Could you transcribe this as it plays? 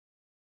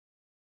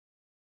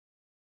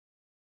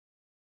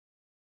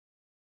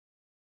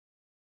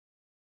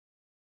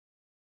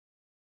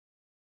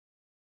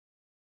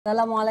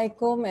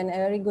Assalamualaikum and a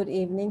very good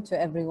evening to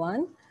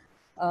everyone.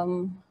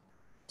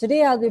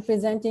 Today I'll be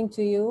presenting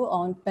to you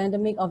on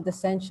pandemic of the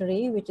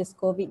century, which is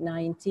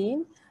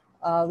COVID-19,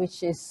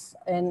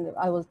 and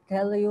I will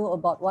tell you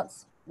about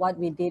what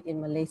we did in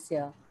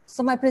Malaysia.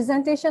 So my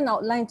presentation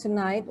outline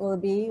tonight will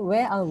be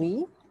where are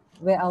we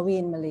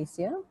in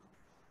Malaysia,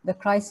 the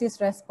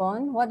crisis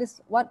response,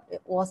 what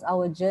was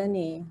our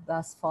journey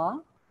thus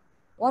far,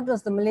 what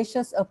was the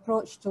Malaysia's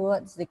approach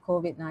towards the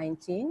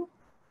COVID-19,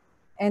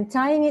 and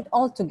tying it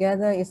all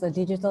together is a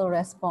digital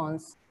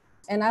response.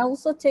 And I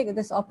also take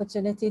this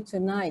opportunity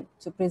tonight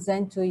to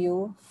present to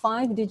you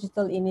 5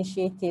 digital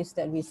initiatives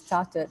that we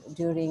started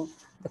during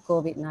the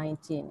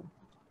COVID-19.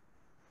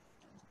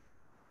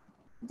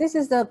 This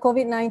is the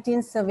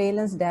COVID-19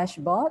 surveillance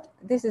dashboard.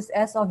 This is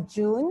as of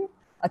June,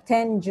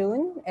 10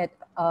 June at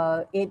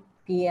 8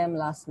 p.m.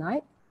 last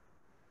night.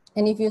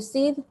 And if you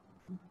see,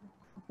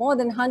 more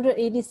than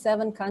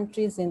 187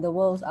 countries in the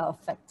world are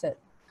affected.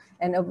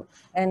 And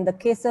the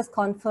cases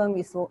confirmed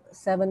is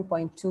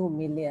 7.2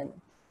 million.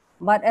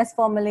 But as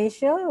for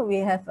Malaysia, we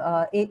have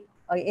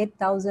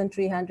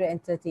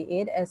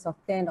 8,338 as of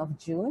 10 of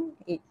June,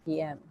 8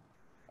 p.m.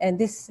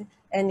 And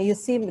you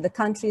see the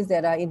countries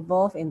that are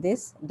involved in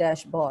this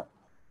dashboard.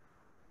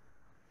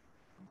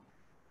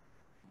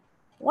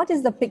 What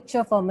is the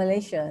picture for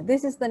Malaysia?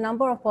 This is the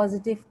number of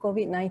positive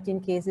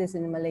COVID-19 cases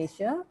in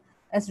Malaysia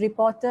as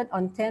reported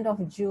on 10th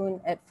of June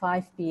at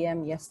 5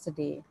 p.m.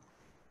 yesterday.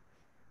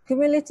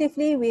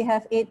 Cumulatively, we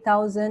have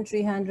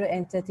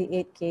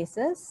 8,338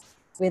 cases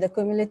with a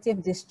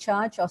cumulative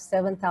discharge of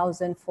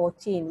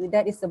 7,014.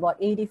 That is about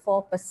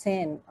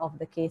 84% of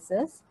the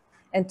cases.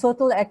 And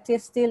total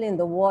active still in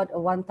the ward,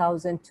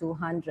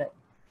 1,200.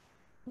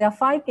 There are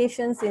 5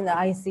 patients in the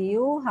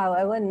ICU,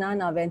 however,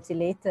 none are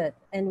ventilated.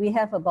 And we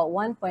have about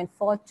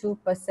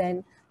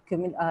 1.42%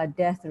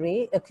 death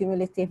rate, a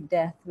cumulative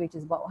death, which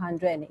is about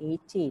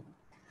 118.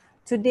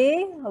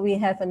 Today, we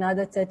have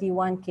another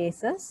 31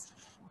 cases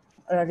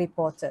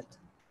reported.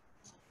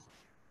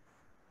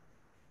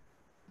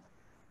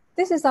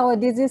 This is our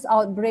disease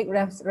outbreak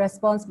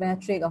response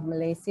metric of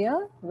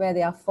Malaysia, where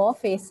there are 4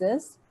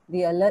 phases: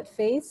 the alert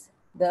phase,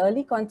 the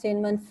early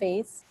containment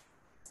phase,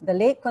 the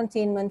late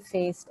containment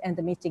phase, and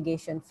the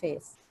mitigation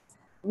phase.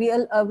 We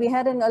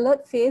had an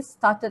alert phase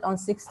started on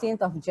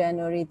 16th of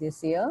January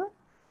this year,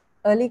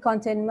 early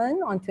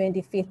containment on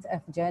 25th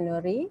of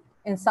January,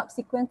 and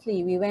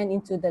subsequently we went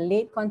into the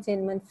late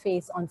containment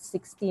phase on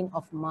 16th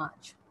of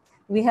March.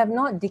 We have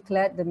not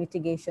declared the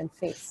mitigation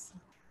phase.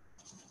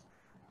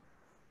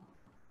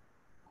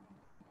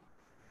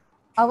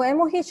 Our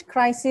MOH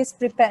Crisis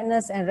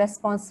Preparedness and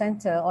Response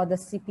Center, or the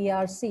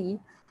CPRC,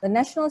 the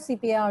National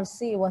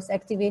CPRC was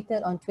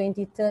activated on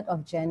 23rd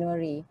of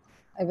January,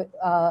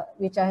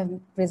 which I have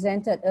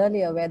presented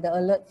earlier, where the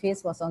alert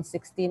phase was on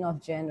 16th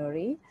of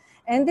January.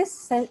 And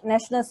this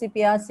National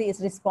CPRC is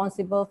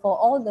responsible for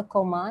all the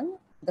command,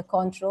 the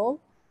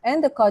control,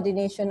 and the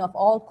coordination of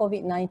all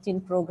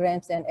COVID-19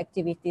 programs and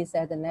activities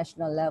at the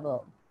national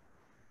level.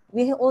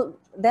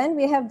 Then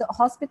we have the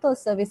Hospital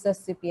Services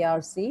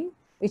CPRC,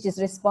 which is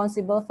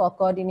responsible for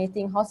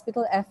coordinating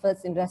hospital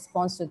efforts in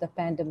response to the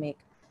pandemic.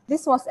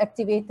 This was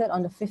activated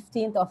on the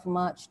 15th of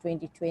March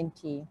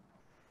 2020.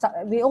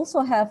 We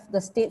also have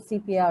the State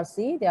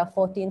CPRC. There are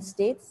 14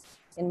 states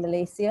in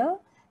Malaysia,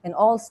 and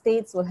all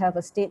states will have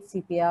a State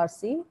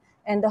CPRC,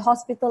 and the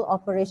Hospital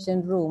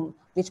Operation Room,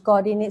 which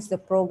coordinates the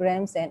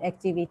programs and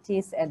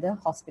activities at the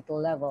hospital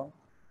level.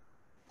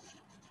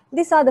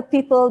 These are the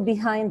people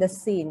behind the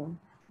scene.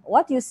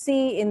 What you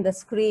see in the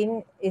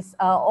screen is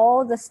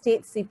all the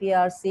state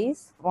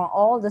CPRCs from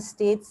all the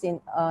states in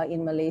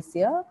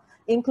Malaysia,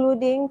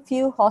 including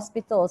few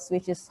hospitals,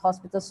 which is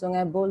Hospital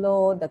Sungai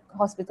Buloh, the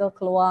Hospital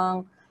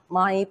Keluang,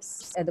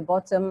 MIPS at the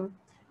bottom,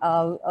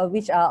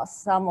 which are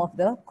some of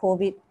the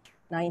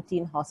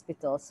COVID-19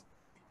 hospitals.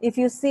 If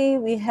you see,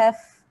 we have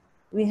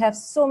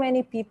so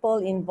many people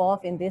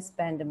involved in this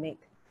pandemic.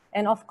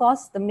 And of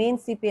course, the main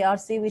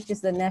CPRC, which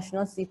is the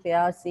National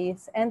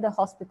CPRC, and the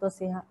Hospital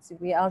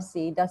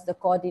CPRC does the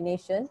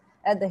coordination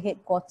at the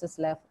headquarters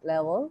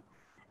level.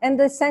 And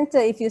the center,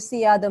 if you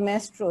see, are the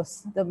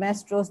maestros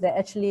that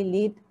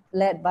actually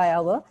led by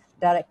our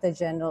Director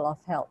General of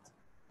Health.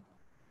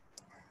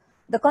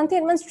 The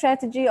containment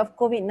strategy of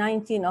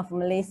COVID-19 of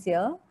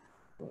Malaysia,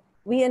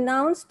 we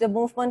announced the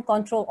movement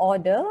control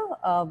order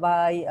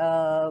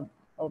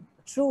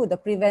through the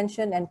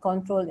Prevention and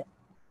Control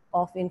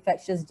of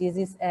Infectious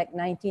Disease Act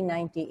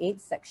 1998,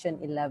 Section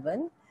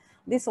 11.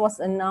 This was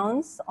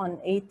announced on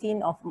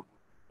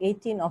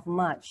 18th of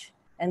March,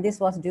 and this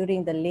was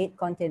during the late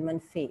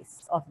containment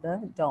phase of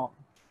the DOM.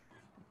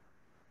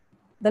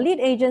 The lead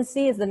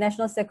agency is the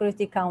National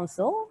Security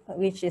Council,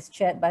 which is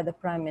chaired by the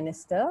Prime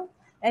Minister.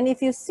 And if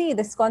you see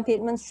this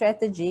containment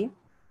strategy,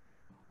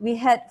 we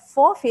had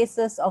 4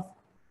 phases of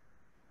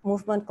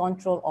movement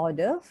control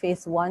order,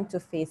 phase 1 to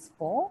phase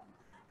 4.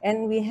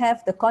 And we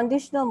have the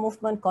conditional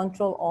movement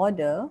control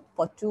order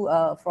for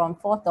from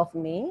 4th of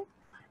May.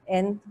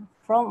 And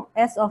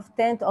as of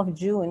 10th of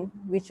June,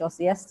 which was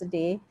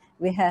yesterday,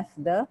 we have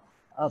the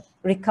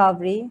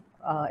recovery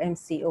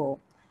MCO.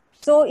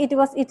 So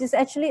it is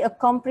actually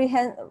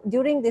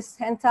during this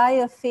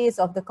entire phase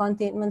of the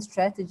containment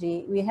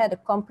strategy, we had a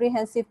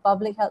comprehensive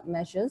public health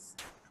measures,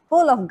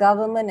 whole of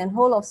government and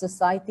whole of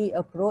society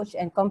approach,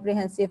 and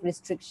comprehensive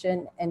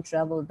restriction and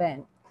travel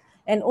ban.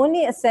 And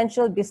only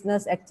essential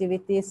business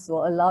activities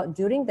were allowed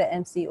during the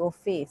MCO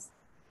phase.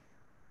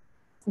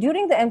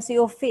 During the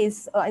MCO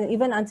phase,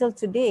 even until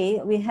today,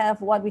 we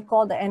have what we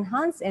call the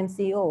enhanced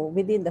MCO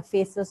within the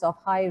phases of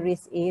high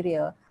risk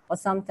area, or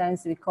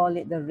sometimes we call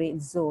it the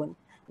red zone,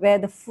 where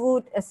the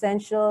food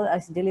essential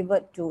is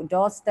delivered to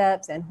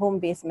doorsteps and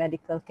home-based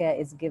medical care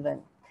is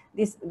given.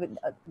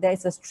 There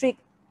is a strict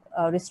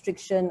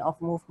restriction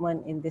of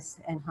movement in this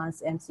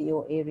enhanced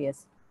MCO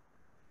areas.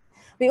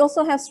 We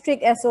also have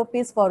strict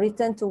SOPs for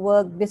return to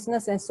work,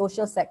 business and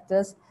social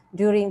sectors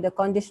during the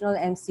conditional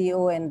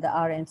MCO and the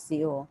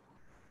RMCO.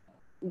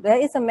 There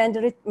is a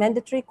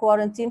mandatory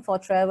quarantine for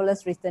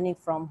travelers returning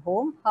from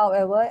home.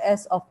 However,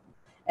 as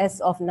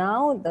of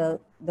now,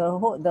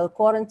 the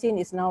quarantine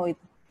is now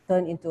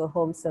turned into a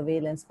home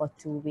surveillance for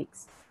 2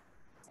 weeks.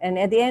 And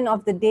at the end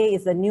of the day,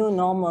 is the new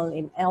normal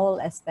in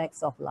all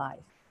aspects of life.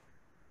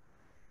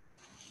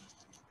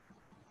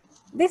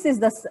 This is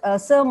the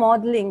SIR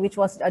modeling, which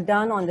was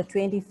done on the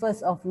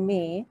 21st of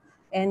May,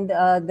 and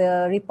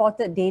the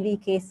reported daily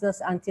cases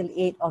until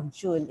 8th of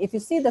June. If you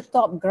see the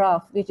top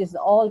graph, which is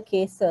all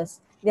cases,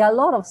 there are a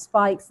lot of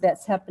spikes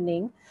that's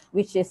happening,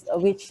 which is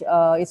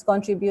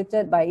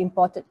contributed by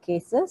imported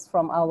cases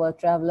from our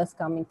travelers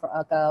coming from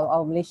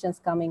our Malaysians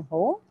coming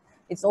home.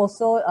 It's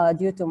also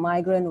due to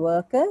migrant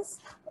workers,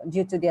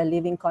 due to their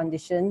living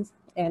conditions,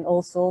 and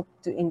also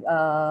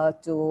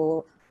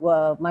to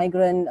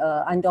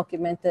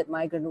undocumented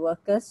migrant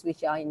workers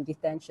which are in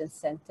detention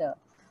center.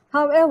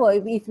 However,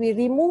 if we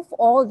remove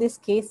all these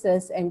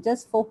cases and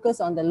just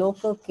focus on the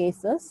local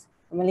cases,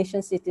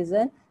 Malaysian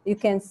citizen, you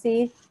can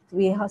see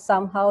we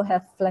somehow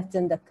have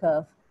flattened the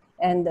curve.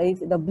 And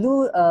the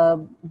blue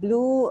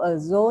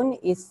zone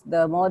is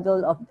the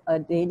model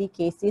of daily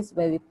cases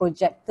where we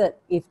projected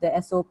if the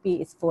SOP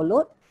is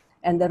followed,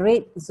 and the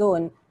red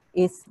zone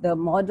is the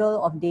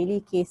model of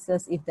daily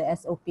cases if the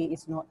SOP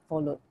is not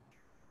followed.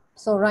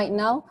 So right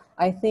now,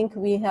 I think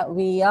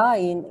we are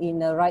in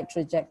the right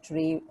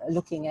trajectory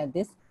looking at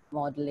this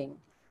modeling.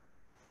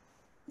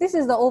 This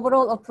is the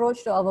overall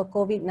approach to our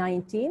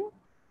COVID-19.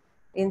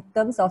 In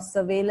terms of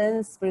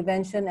surveillance,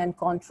 prevention, and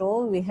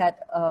control, we had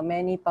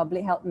many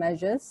public health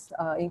measures,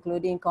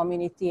 including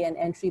community and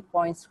entry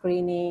point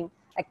screening,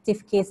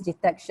 active case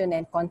detection,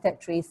 and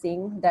contact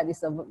tracing. That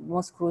is the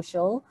most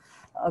crucial.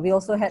 We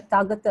also had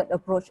targeted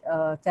approach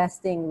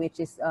testing,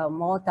 which is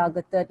more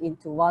targeted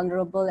into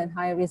vulnerable and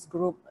high-risk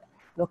group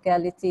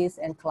localities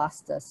and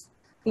clusters.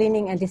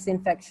 Cleaning and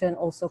disinfection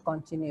also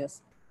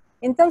continues.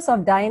 In terms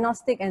of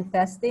diagnostic and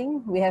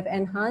testing, we have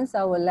enhanced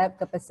our lab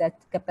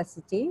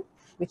capacity,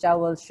 which I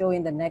will show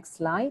in the next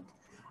slide.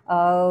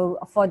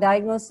 For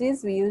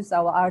diagnosis, we use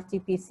our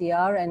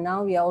RT-PCR, and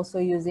now we are also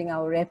using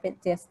our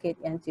rapid test kit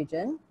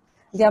antigen.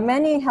 There are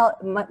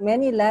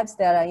many labs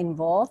that are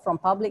involved, from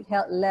public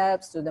health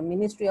labs to the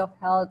Ministry of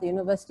Health,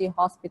 university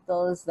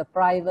hospitals, the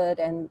private,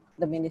 and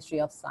the Ministry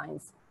of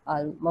Science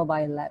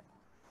mobile lab.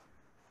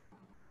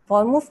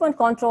 For movement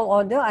control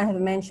order, I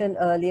have mentioned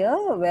earlier,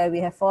 where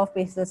we have 4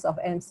 phases of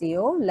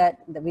MCO led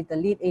with the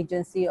lead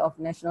agency of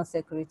National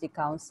Security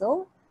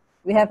Council.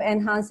 We have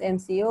enhanced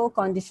MCO,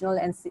 conditional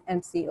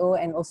MCO,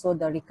 and also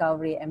the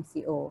recovery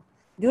MCO.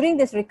 During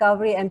this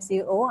recovery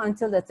MCO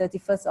until the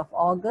 31st of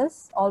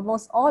August,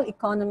 almost all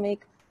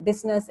economic,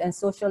 business, and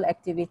social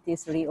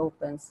activities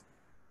reopens.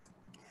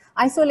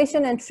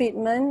 Isolation and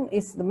treatment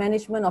is the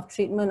management of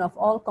treatment of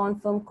all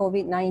confirmed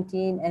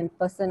COVID-19 and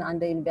person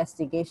under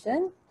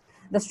investigation.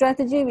 The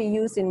strategy we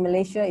use in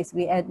Malaysia is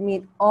we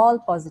admit all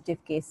positive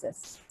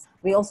cases.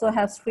 We also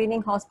have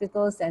screening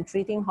hospitals and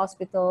treating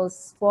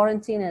hospitals,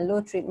 quarantine and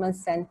low treatment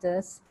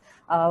centers.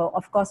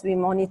 Of course, we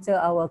monitor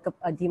our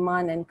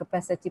demand and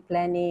capacity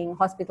planning,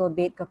 hospital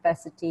bed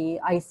capacity,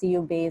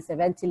 ICU beds,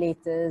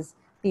 ventilators,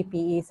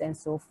 PPEs, and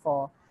so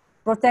forth.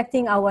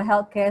 Protecting our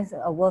healthcare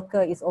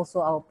worker is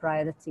also our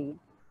priority.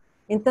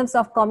 In terms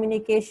of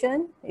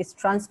communication, it's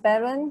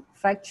transparent,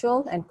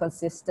 factual, and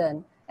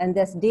consistent. And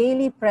there's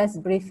daily press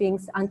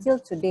briefings until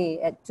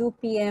today at 2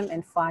 p.m.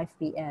 and 5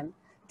 p.m.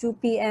 2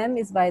 p.m.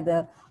 is by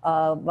the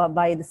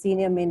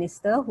senior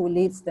minister who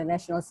leads the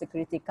National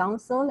Security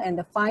Council, and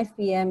the 5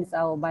 p.m. is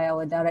by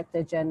our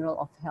Director General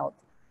of Health.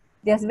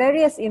 There's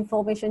various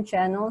information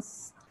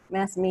channels,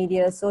 mass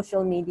media,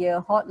 social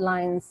media,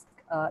 hotlines,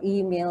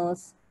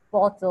 emails,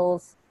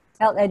 portals,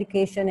 health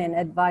education and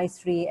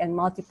advisory, and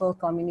multiple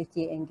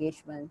community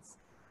engagements.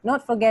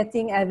 Not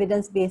forgetting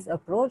evidence-based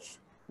approach.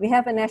 We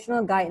have a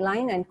national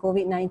guideline on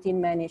COVID-19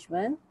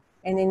 management,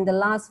 and in the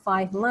last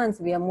 5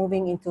 months, we are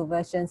moving into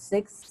version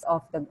 6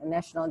 of the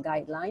national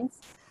guidelines.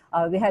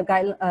 We have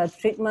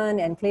treatment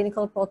and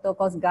clinical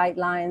protocols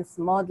guidelines,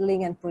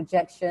 modeling and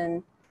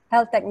projection,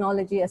 health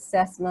technology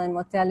assessment,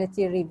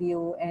 mortality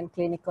review, and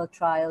clinical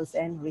trials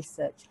and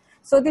research.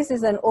 So this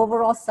is an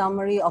overall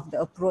summary of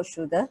the approach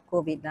to the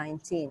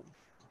COVID-19.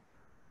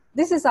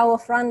 This is our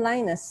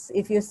frontliners.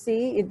 If you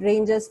see, it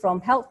ranges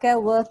from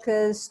healthcare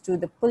workers to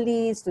the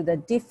police, to the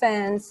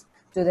defense,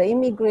 to the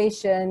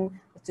immigration,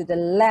 to the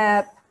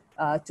lab,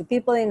 to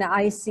people in the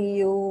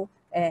ICU,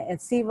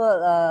 and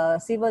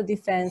civil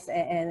defense,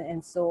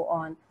 and so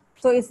on.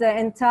 So it's the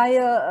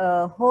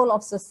entire whole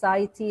of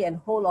society and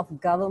whole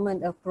of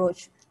government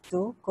approach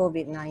to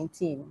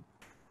COVID-19.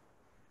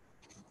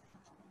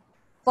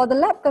 For the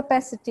lab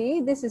capacity,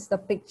 this is the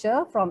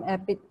picture from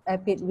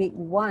EPID week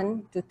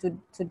 1 to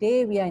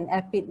today. We are in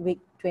EPID week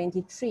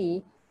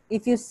 23.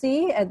 If you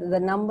see, the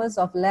numbers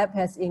of lab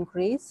has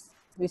increased.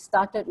 We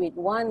started with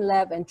 1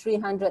 lab and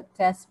 300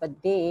 tests per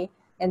day.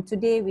 And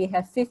today we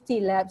have 50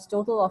 labs,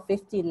 total of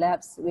 50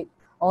 labs with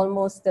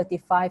almost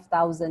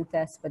 35,000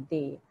 tests per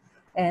day.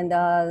 And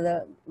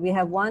we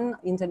have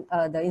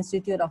the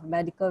Institute of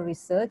Medical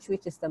Research,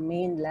 which is the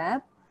main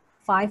lab,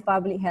 5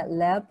 public health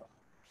lab,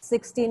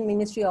 16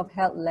 Ministry of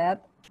Health lab.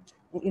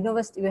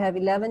 University, we have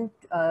 11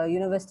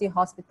 university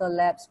hospital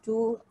labs,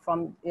 2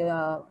 from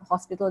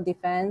hospital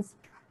defense,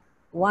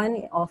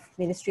 1 of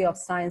Ministry of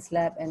Science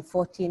lab, and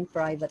 14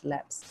 private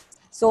labs.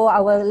 So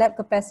our lab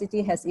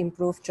capacity has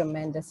improved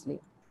tremendously.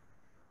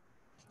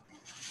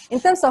 In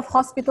terms of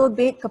hospital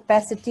bed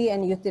capacity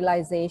and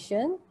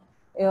utilization,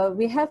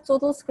 we have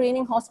total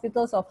screening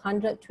hospitals of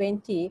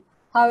 120.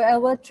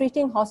 However,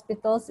 treating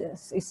hospitals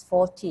is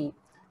 40.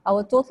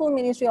 Our total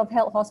Ministry of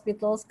Health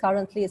hospitals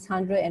currently is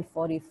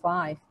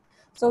 145.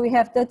 So we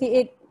have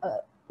 38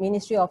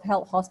 Ministry of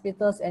Health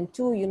hospitals and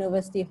 2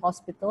 university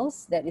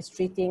hospitals that is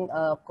treating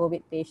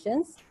COVID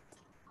patients.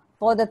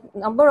 For the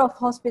number of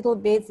hospital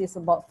beds is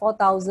about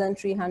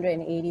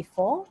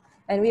 4,384.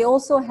 And we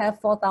also have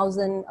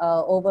 4,000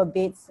 over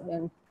beds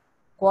in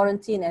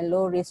quarantine and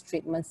low risk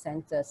treatment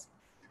centers.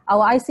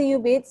 Our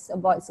ICU beds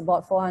it's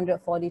about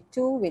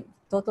 442 with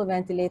total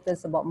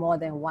ventilators about more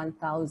than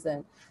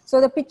 1,000. So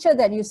the picture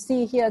that you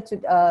see here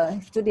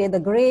today, the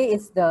gray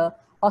is the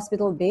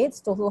hospital beds,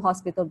 total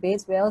hospital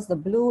beds, whereas the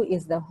blue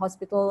is the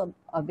hospital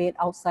bed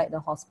outside the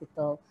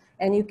hospital.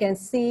 And you can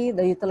see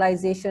the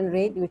utilization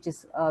rate, which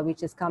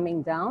is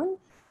coming down.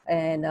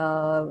 And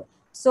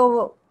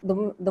so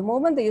the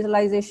moment the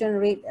utilization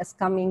rate is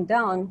coming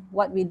down,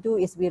 what we do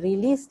is we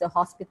release the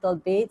hospital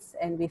beds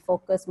and we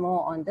focus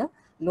more on the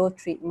low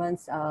treatment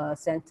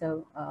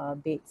center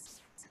beds.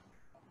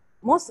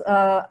 Most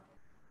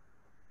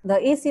the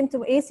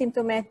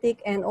asymptomatic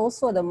and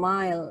also the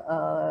mild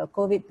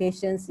COVID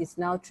patients is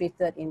now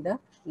treated in the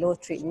low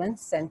treatment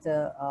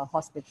center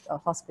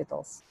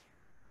hospitals.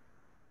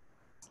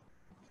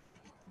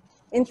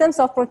 In terms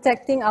of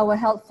protecting our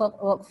health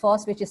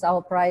workforce, which is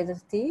our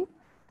priority,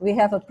 we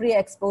have a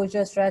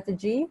pre-exposure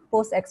strategy,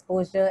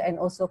 post-exposure, and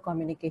also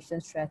communication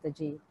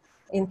strategy.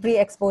 In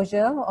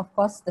pre-exposure, of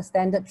course, the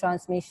standard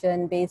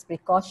transmission-based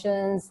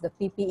precautions, the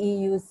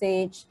PPE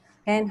usage,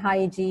 hand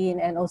hygiene,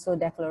 and also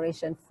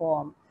declaration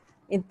form.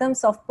 In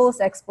terms of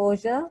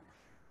post-exposure,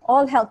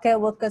 all healthcare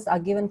workers are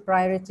given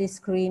priority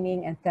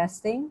screening and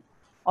testing.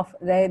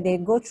 They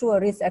go through a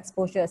risk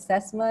exposure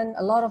assessment.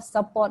 A lot of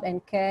support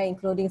and care,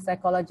 including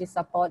psychology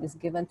support, is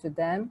given to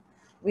them.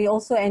 We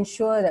also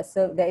ensure that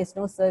there is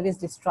no service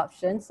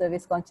disruption,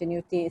 service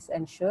continuity is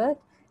ensured,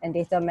 and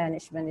data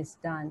management is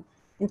done.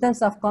 In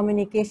terms of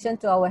communication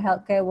to our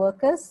healthcare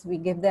workers, we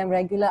give them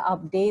regular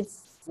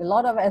updates, a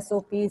lot of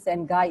SOPs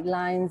and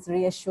guidelines,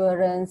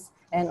 reassurance,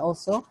 and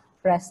also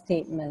press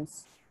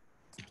statements.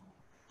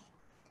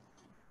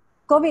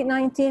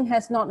 COVID-19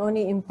 has not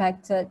only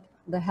impacted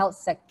the health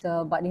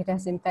sector, but it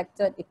has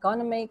impacted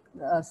economic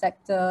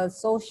sector,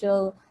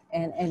 social,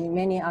 and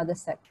many other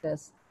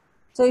sectors.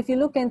 So if you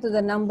look into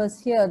the numbers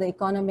here, the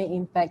economic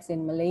impacts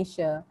in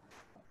Malaysia,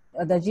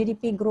 the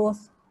GDP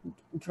growth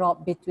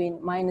dropped between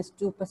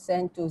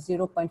 -2% to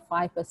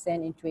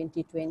 0.5% in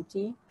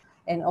 2020,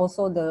 and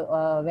also the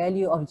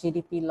value of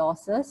GDP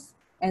losses.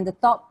 And the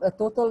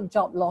total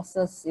job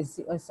losses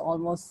is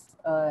almost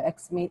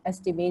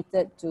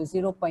estimated to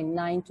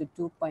 0.9 to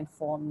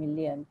 2.4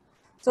 million.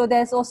 So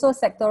there's also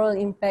sectoral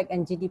impact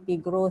and GDP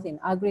growth in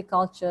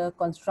agriculture,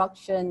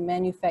 construction,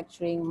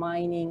 manufacturing,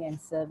 mining,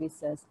 and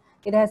services.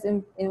 It has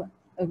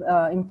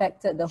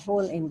impacted the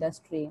whole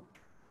industry.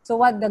 So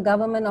what the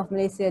government of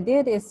Malaysia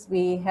did is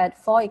we had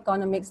 4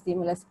 economic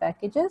stimulus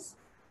packages,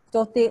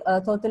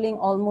 totaling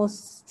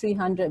almost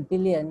 300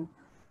 billion,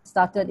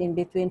 started in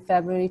between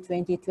February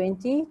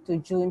 2020 to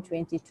June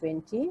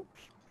 2020.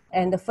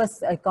 And the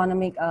first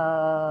economic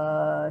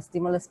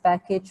stimulus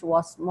package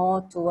was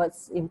more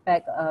towards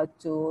impact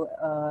to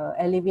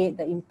alleviate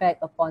the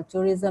impact upon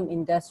tourism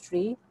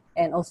industry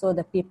and also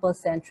the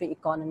people-centric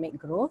economic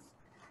growth.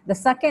 The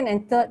second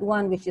and third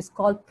one, which is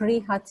called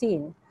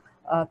AeHIN,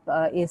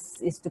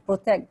 is to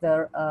protect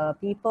the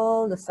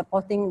people,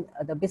 supporting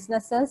the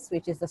businesses,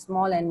 which is the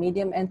small and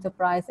medium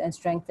enterprise, and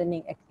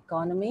strengthening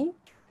economy.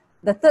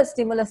 The third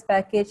stimulus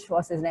package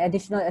was an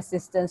additional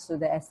assistance to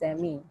the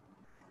SME.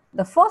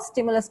 The fourth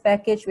stimulus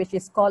package, which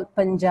is called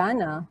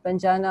Penjana,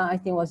 I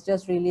think was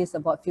just released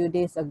about a few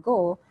days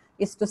ago,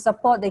 is to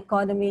support the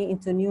economy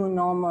into new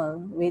normal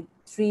with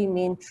 3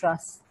 main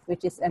thrusts,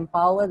 which is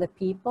empower the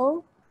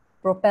people,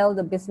 propel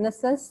the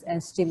businesses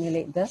and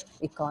stimulate the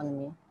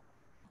economy.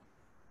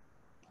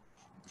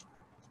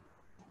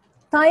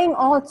 Tying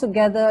all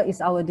together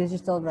is our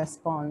digital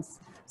response.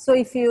 So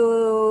if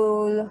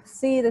you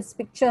see this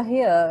picture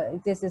here,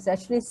 this is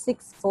actually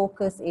 6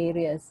 focus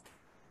areas.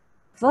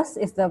 First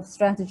is the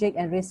strategic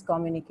and risk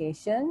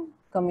communication,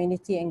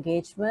 community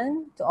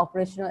engagement, to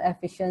operational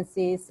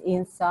efficiencies,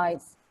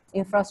 insights,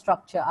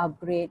 infrastructure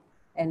upgrade,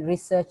 and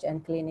research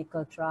and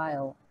clinical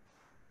trial.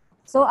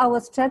 So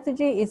our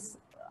strategy is,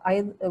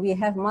 we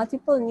have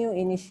multiple new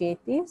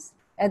initiatives.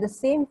 At the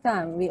same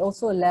time, we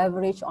also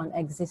leverage on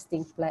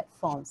existing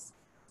platforms.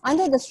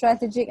 Under the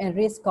strategic and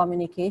risk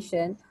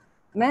communication,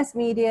 mass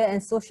media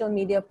and social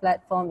media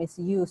platform is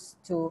used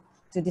to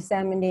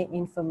disseminate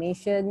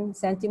information.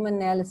 Sentiment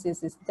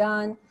analysis is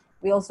done.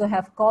 We also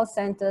have call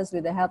centers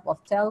with the help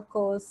of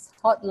telcos,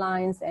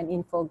 hotlines, and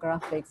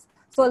infographics.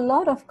 So a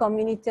lot of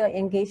community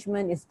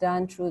engagement is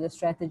done through the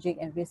strategic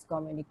and risk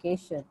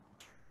communication.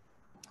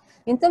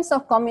 In terms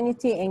of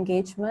community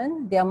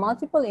engagement, there are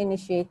multiple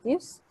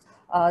initiatives.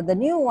 The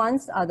new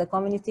ones are the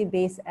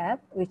community-based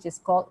app, which is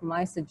called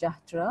My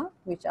Sejahtera,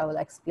 which I will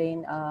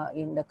explain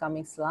in the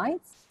coming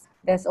slides.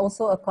 There's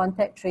also a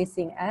contact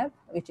tracing app,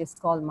 which is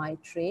called My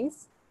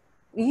Trace.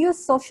 We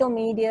use social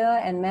media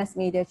and mass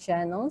media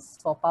channels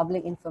for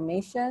public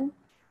information,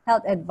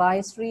 health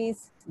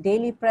advisories,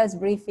 daily press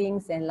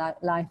briefings, and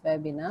live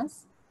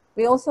webinars.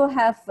 We also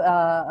have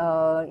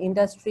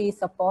industry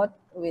support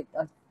with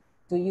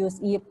to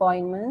use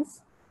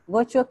e-appointments,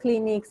 virtual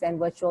clinics, and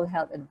virtual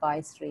health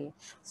advisory.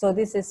 So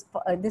this is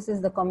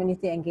the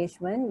community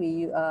engagement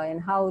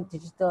and how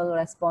digital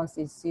response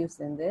is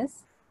used in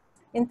this.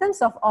 In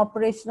terms of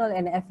operational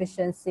and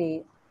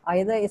efficiency,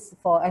 either it's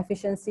for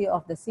efficiency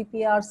of the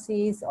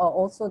CPRCs or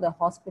also the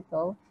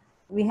hospital,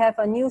 we have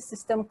a new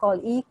system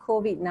called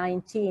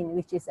eCovid-19,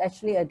 which is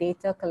actually a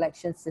data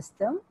collection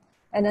system.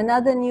 And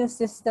another new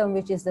system,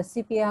 which is the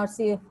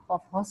CPRC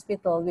of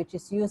hospital, which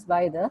is used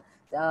by the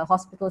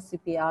hospital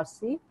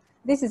CPRC.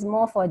 This is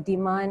more for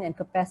demand and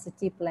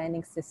capacity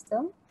planning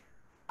system.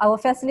 Our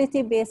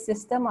facility-based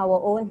system, our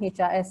own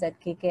HRS at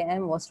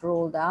KKM was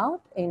rolled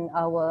out in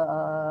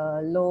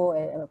our low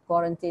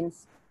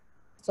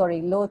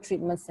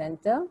treatment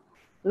center,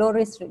 low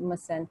risk treatment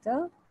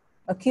center.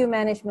 A queue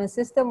management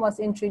system was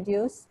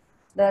introduced.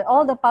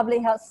 All the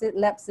public health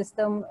lab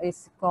system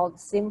is called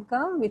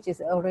SIMCA, which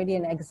is already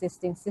an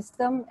existing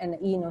system, and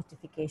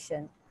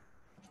e-notification.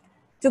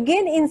 To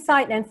gain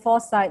insight and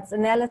foresights,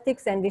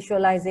 analytics and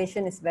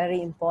visualization is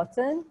very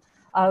important.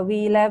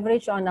 We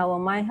leverage on our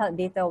My Health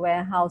Data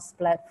Warehouse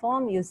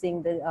platform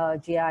using the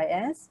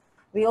GIS.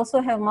 We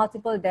also have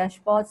multiple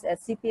dashboards at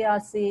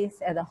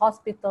CPRCs, at the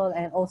hospital,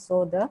 and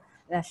also the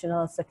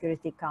National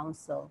Security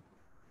Council.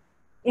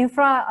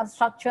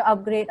 Infrastructure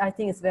upgrade, I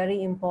think, is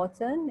very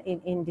important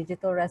in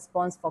digital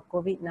response for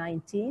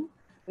COVID-19.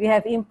 We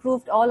have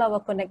improved all our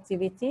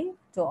connectivity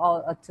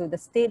to the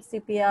state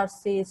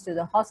CPRCs, to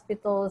the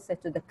hospitals, and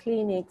to the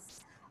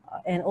clinics,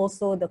 and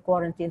also the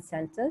quarantine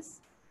centers.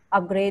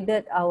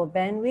 Upgraded our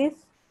bandwidth.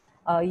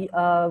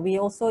 We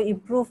also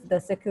improved the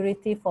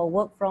security for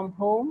work from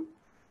home.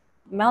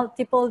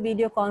 Multiple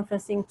video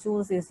conferencing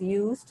tools is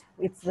used.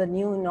 It's the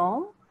new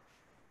norm.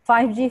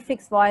 5G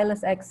fixed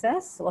wireless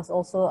access was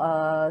also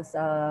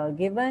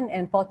given,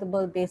 and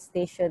portable base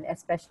station,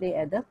 especially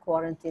at the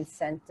quarantine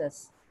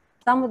centers.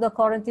 Some of the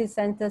quarantine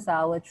centers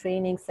are our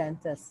training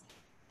centers.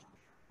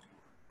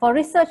 For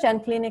research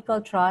and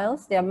clinical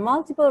trials, there are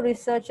multiple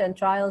research and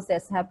trials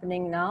that's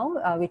happening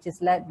now, which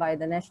is led by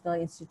the National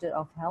Institute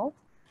of Health.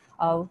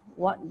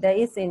 There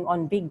is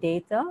on big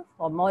data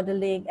for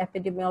modeling,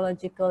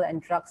 epidemiological,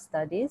 and drug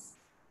studies.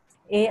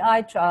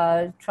 AI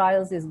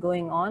trials is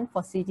going on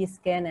for CT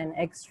scan and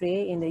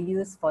X-ray in the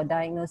use for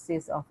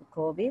diagnosis of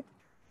COVID.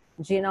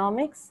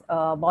 Genomics,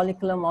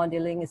 molecular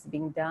modeling is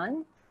being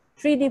done.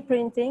 3D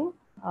printing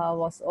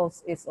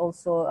is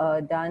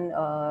also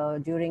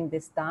done during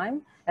this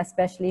time,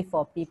 especially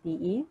for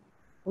PPE.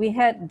 We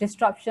had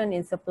disruption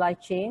in supply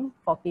chain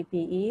for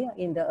PPE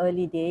in the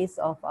early days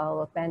of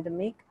our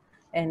pandemic,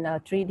 and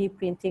 3D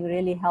printing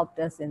really helped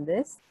us in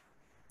this.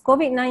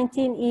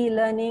 COVID-19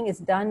 e-learning is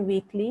done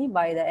weekly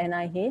by the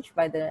NIH,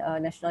 by the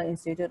National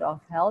Institute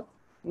of Health,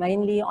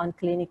 mainly on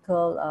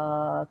clinical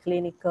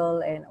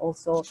and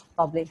also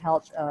public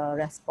health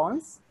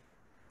response.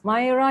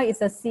 Myra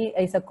is a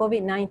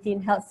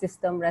COVID-19 health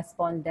system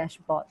response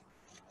dashboard.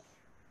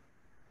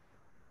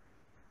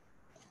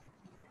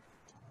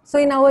 So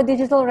in our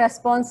digital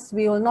response,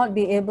 we will not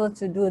be able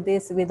to do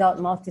this without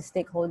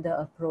multi-stakeholder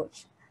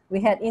approach. We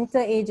had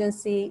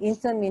inter-agency,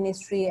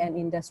 inter-ministry, and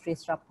industry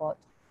support.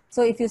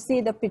 So if you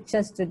see the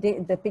pictures today,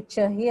 the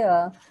picture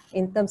here,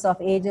 in terms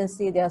of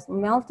agency, there's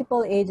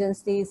multiple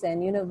agencies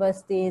and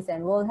universities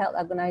and World Health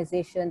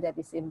Organization that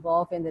is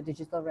involved in the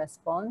digital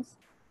response.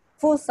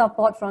 Full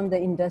support from the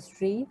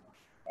industry,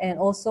 and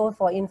also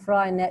for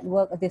infra and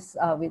network,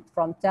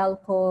 from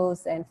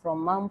telcos and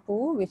from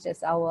Mampu, which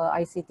is our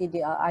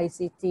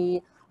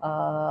ICT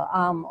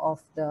arm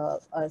of the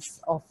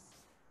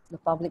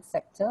public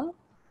sector,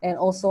 and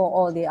also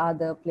all the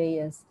other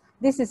players.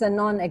 This is a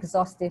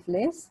non-exhaustive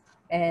list,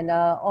 and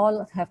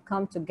all have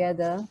come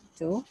together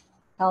to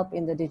help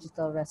in the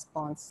digital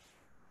response.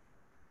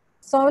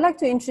 So I would like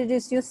to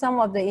introduce you some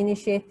of the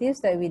initiatives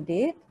that we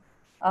did.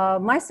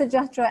 My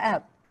Sejahtera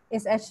app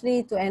is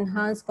actually to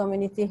enhance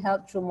community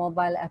health through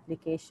mobile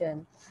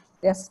application.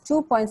 There's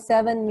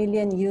 2.7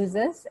 million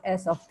users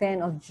as of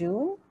 10 of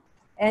June,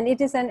 and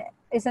it's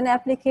an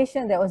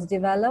application that was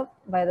developed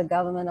by the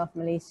government of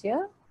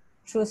Malaysia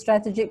through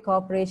strategic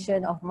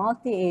cooperation of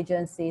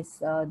multi-agencies,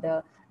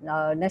 the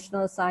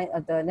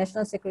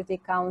National Security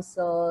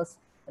Councils,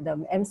 the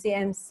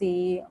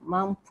MCMC,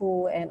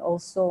 Mampu, and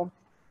also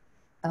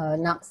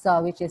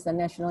NACSA, which is the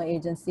National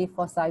Agency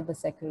for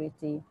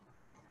Cybersecurity.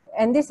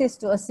 And this is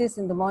to assist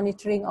in the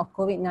monitoring of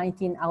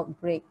COVID-19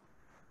 outbreak.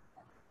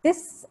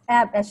 This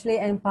app actually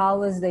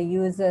empowers the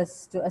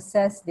users to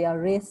assess their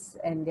risks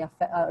and their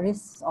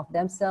risks of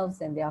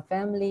themselves and their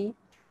family,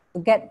 to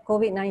get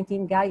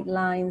COVID-19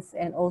 guidelines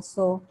and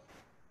also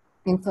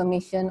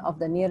information of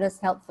the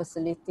nearest health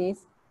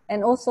facilities,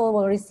 and also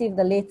will receive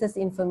the latest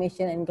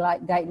information and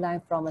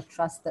guideline from a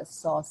trusted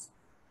source.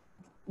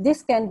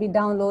 This can be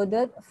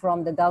downloaded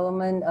from the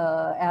government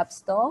app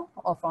store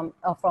or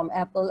from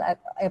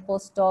Apple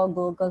Store,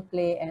 Google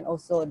Play, and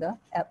also the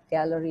app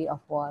gallery of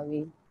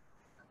Huawei.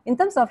 In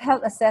terms of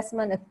health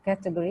assessment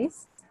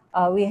categories,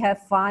 we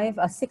have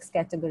six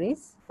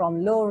categories,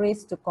 from low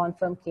risk to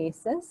confirmed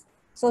cases.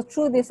 So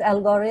through this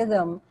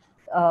algorithm,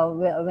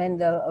 when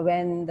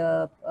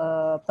the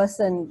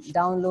person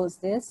downloads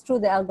this, through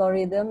the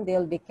algorithm,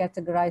 they'll be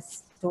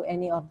categorized to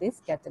any of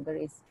these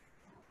categories.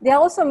 There are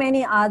also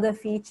many other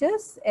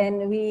features,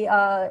 and the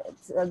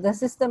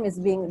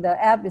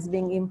app is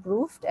being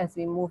improved as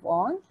we move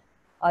on.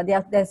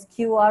 There's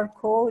QR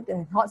code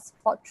and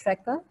hotspot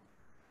tracker,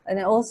 and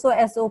also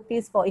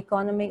SOPs for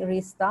economic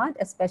restart,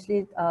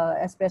 especially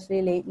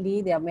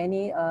lately. There are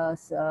many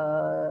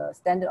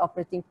standard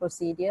operating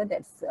procedure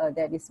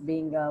that is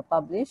being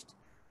published.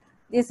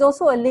 There's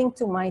also a link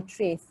to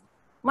MyTrace.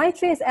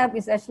 MyTrace app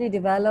is actually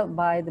developed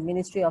by the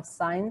Ministry of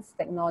Science,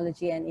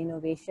 Technology and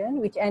Innovation,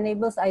 which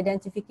enables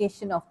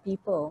identification of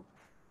people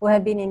who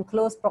have been in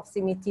close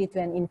proximity to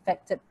an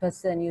infected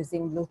person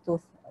using Bluetooth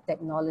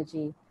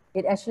technology.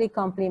 It actually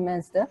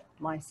complements the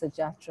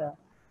MySejahtera.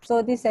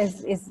 So this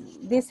has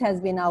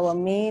been our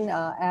main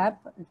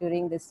app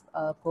during this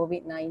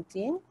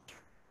COVID-19.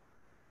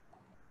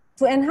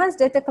 To enhance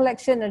data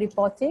collection and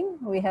reporting,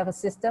 we have a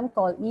system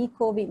called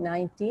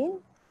eCovid-19,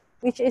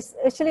 which is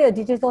actually a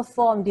digital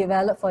form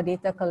developed for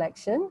data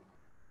collection.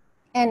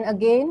 And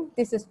again,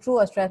 this is through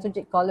a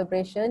strategic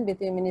collaboration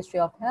between Ministry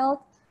of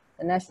Health,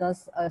 the National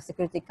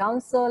Security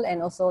Council,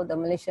 and also the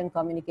Malaysian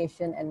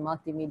Communication and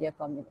Multimedia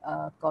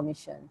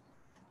Commission.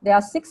 There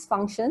are 6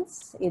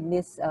 functions in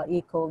this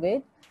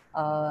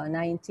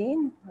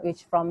eCovid-19,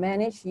 which from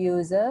manage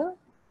user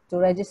to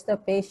register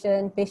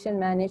patient, patient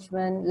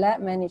management,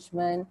 lab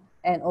management,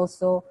 and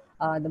also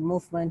the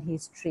movement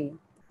history.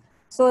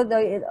 So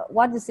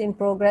what is in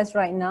progress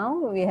right now,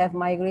 we have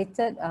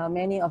migrated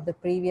many of the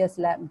previous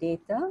lab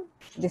data.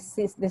 This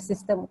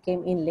system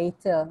came in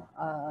later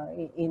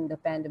in the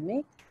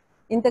pandemic.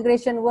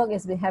 Integration work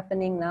is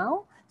happening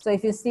now. So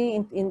if you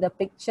see in the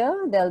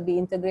picture, there'll be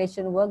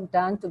integration work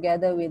done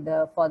together with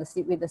the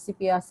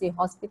CPRC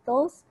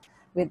hospitals,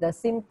 with the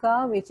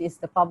SIMCA, which is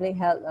the Public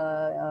Health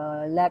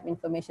Lab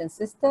Information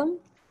System,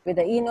 with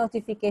the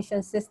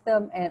e-notification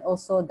system, and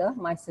also the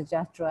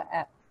MySejahtera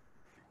app.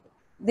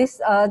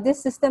 This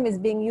system is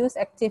being used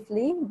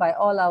actively by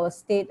all our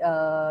state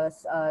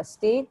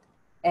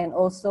and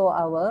also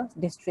our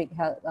district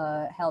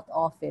health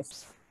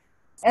office.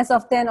 As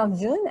of 10 of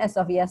June, as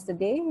of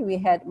yesterday, we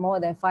had more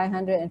than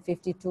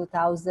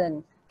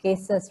 552,000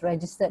 cases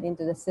registered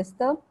into the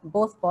system.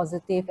 Both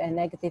positive and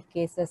negative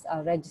cases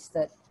are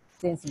registered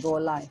since go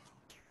live.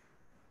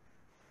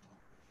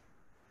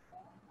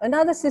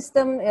 Another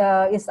system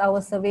is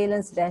our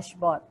surveillance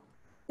dashboard.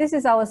 This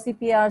is our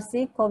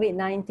CPRC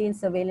COVID-19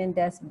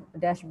 surveillance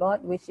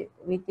dashboard, which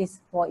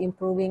is for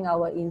improving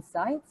our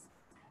insights.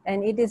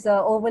 And it is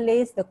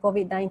overlays the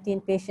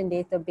COVID-19 patient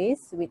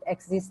database with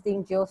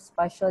existing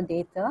geospatial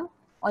data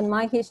on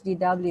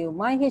MyHDW.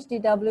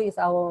 MyHDW is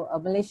our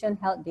Malaysian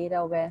health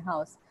data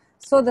warehouse.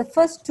 So the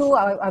first two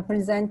I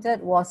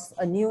presented was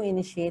a new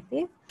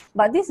initiative,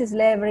 but this is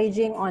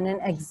leveraging on an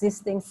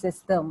existing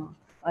system,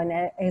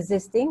 an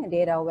existing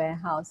data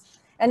warehouse.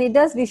 And it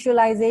does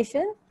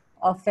visualization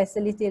of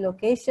facility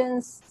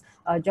locations,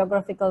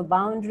 geographical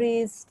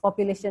boundaries,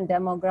 population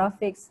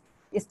demographics,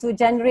 is to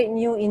generate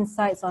new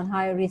insights on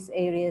high-risk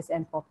areas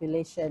and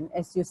population,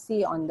 as you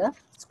see on the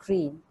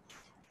screen.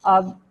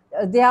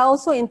 There are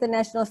also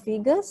international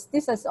figures.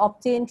 This is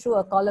obtained through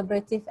a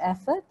collaborative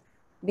effort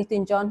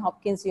between Johns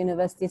Hopkins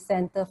University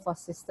Center for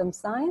System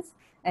Science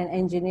and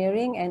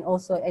Engineering, and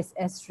also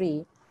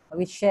S3,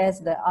 which shares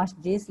the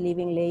ArcGIS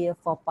living layer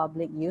for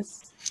public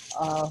use,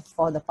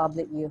 for the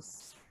public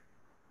use.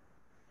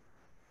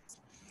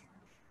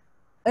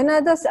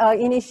 Another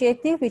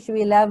initiative which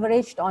we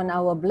leveraged on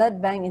our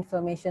blood bank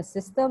information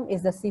system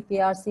is the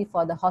CPRC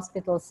for the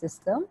hospital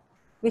system.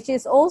 which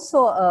is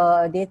also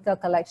a data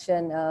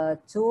collection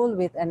tool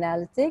with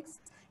analytics,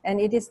 and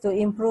it is to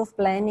improve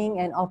planning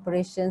and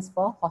operations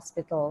for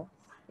hospital.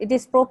 It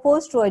is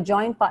proposed through a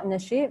joint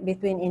partnership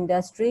between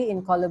industry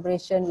in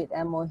collaboration with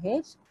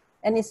MOH,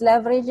 and is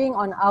leveraging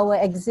on our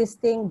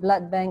existing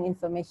blood bank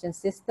information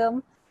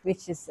system,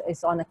 which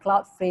is on a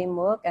cloud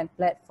framework and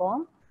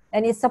platform,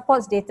 and it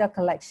supports data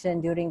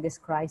collection during this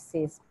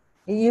crisis.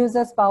 It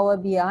uses Power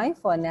BI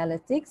for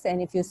analytics,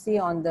 and if you see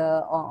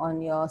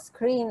on your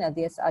screen,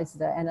 this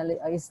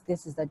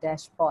is the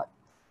dashboard.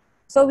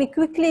 So we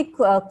quickly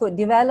could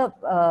develop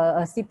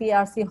a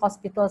CPRC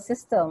hospital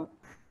system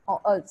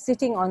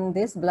sitting on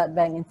this blood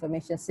bank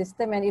information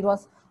system, and it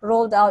was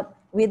rolled out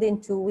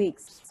within 2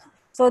 weeks.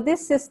 So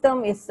this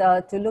system is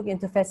to look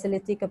into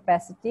facility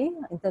capacity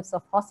in terms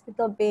of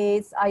hospital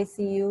beds,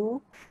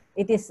 ICU.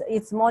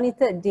 It's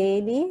monitored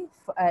daily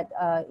at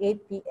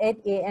 8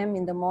 a.m.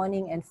 in the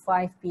morning and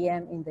 5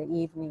 p.m. in the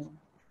evening.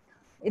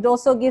 It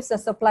also gives a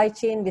supply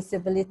chain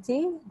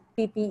visibility,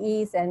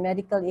 PPEs and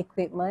medical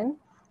equipment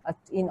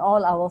in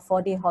all our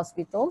 40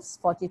 hospitals,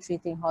 40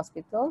 treating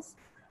hospitals.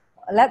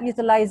 Lab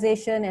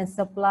utilization and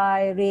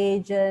supply,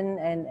 reagent,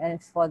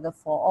 and for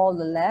all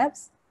the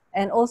labs.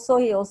 And also,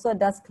 he also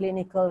does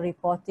clinical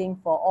reporting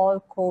for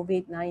all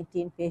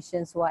COVID-19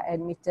 patients who are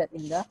admitted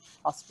in the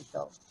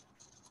hospital.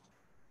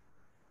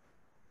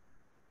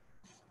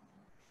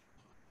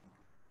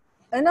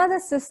 Another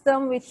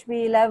system which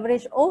we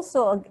leverage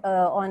also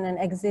on an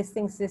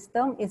existing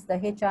system is the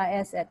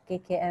HRS at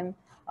KKM,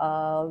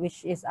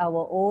 which is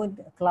our own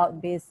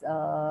cloud-based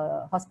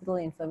hospital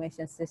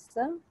information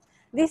system.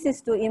 This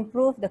is to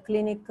improve the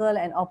clinical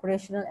and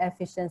operational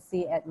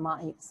efficiency at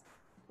MAIPS.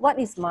 What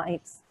is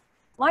MAIPS?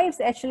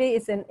 MAIPS actually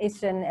is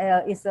an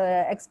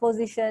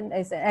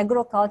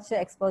agriculture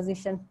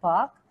exposition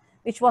park,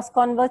 which was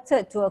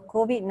converted to a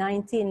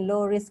COVID-19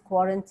 low-risk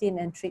quarantine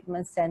and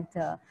treatment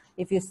center,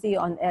 if you see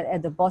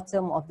at the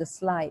bottom of the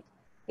slide.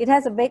 It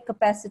has a bed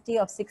capacity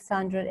of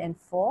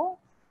 604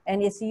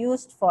 and is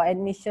used for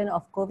admission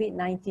of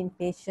COVID-19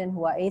 patients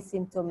who are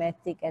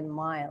asymptomatic and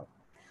mild.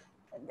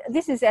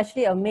 This is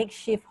actually a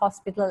makeshift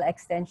hospital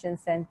extension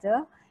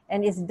center,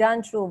 and it's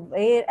done through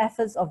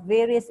efforts of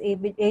various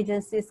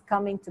agencies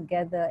coming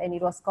together, and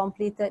it was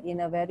completed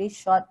in a very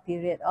short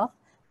period of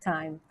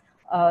time.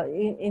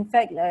 In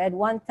fact, at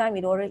one time,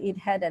 it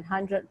had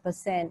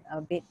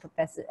 100% bed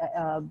capacity,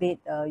 bed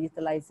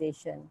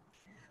utilization.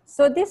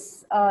 So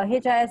this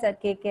HIS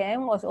at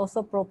KKM was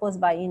also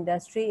proposed by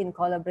industry in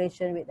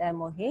collaboration with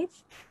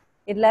MOH.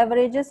 It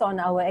leverages on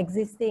our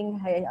existing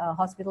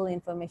hospital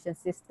information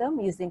system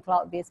using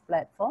cloud-based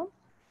platform.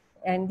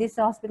 And this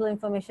hospital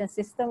information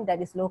system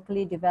that is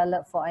locally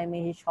developed for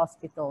MAH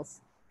hospitals.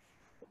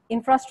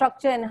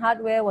 Infrastructure and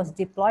hardware was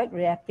deployed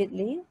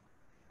rapidly,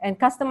 and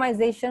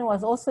customization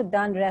was also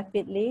done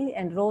rapidly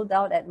and rolled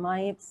out at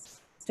MAIPS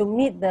to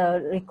meet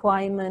the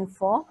requirement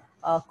for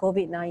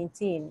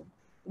COVID-19.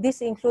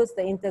 This includes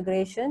the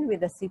integration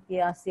with the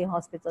CPRC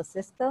hospital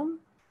system,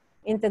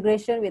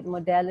 integration with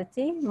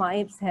modality.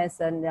 MAIPS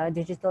has a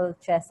digital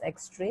chest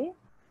X-ray,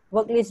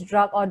 worklist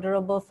drug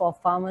orderable for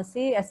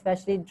pharmacy,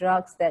 especially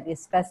drugs that is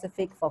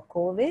specific for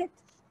COVID,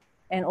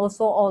 and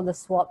also all the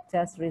swab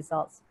test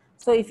results.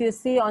 So if you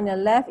see on the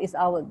left is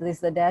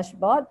the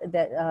dashboard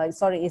that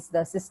is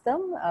the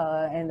system,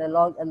 and the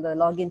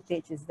login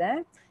page is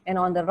there, and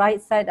on the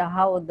right side are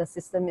how the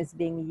system is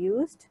being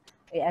used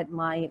at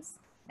MAIPS.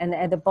 And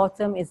at the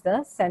bottom is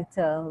the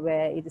center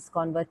where it is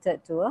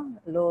converted to a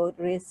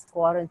low-risk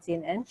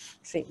quarantine and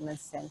treatment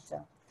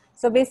center.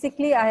 So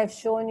basically, I have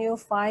shown you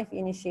 5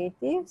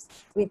 initiatives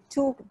with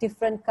 2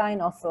 different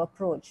kind of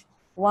approach.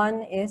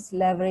 One is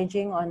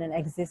leveraging on an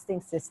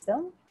existing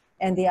system,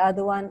 and the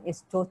other one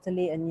is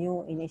totally a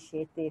new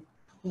initiative.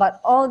 But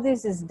all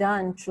this is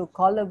done through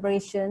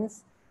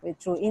collaborations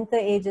through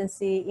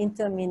interagency,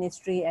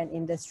 interministry, and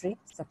industry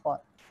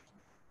support.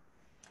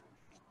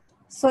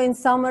 So in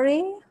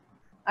summary,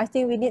 I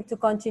think we need to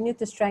continue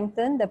to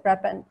strengthen the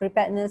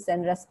preparedness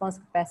and response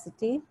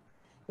capacity.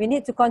 We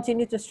need to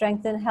continue to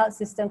strengthen health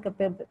system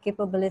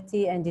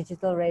capability and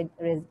digital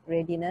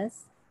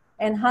readiness,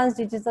 enhance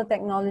digital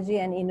technology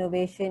and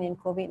innovation in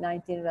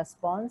COVID-19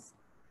 response,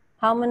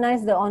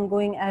 harmonize the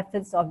ongoing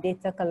efforts of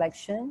data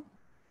collection.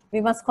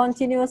 We must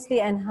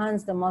continuously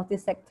enhance the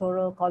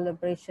multi-sectoral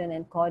collaboration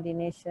and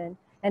coordination,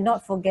 and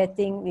not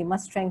forgetting we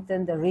must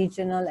strengthen the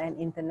regional and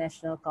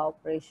international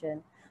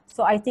cooperation.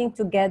 So I think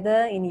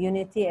together in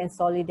unity and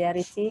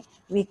solidarity,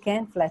 we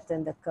can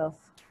flatten the curve.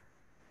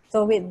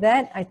 So with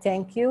that, I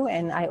thank you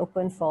and I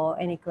open for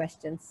any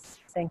questions.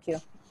 Thank you.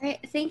 All right,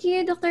 thank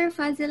you, Dr.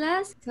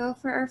 Fazilah. So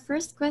for our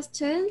first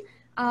question,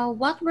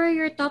 what were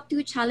your top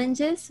 2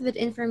 challenges with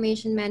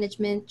information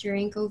management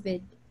during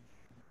COVID?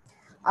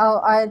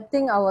 I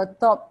think our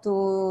top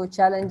 2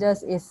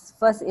 challenges is,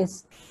 first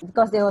is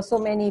because there were so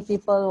many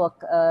people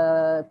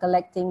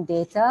collecting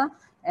data,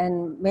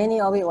 and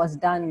many of it was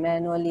done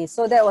manually.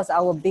 So that was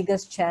our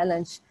biggest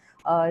challenge.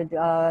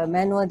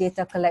 manual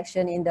data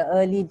collection in the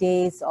early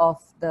days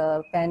of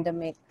the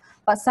pandemic.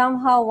 But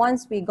somehow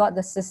once we got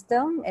the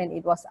system and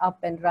it was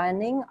up and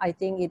running, I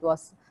think it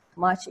was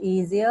much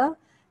easier.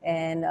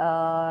 And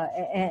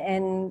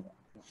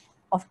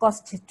of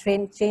course,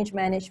 change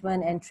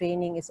management and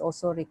training is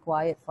also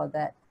required for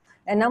that.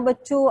 And number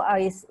two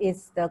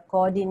is the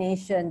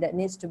coordination that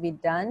needs to be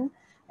done.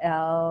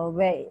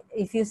 Where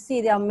if you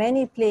see, there are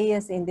many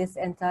players in this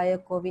entire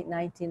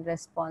COVID-19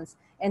 response,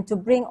 and to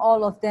bring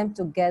all of them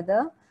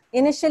together.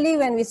 Initially,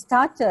 when we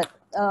started,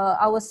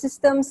 our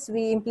systems,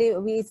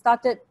 we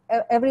started,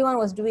 everyone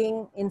was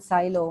doing in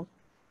silo.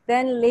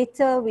 Then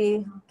later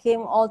we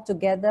came all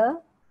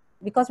together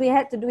because we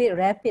had to do it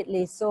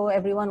rapidly. So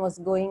everyone was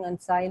going on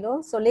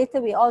silo. So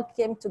later we all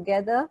came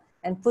together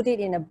and put it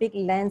in a big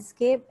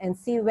landscape and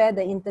see where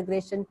the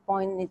integration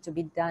point need to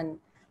be done.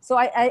 So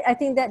I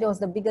think that was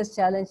the biggest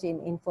challenge in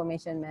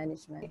information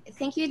management.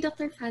 Thank you,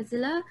 Dr.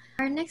 Fazilah.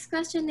 Our next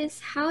question is,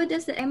 how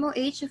does the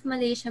MOH of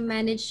Malaysia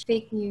manage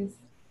fake news?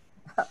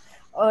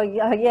 Oh,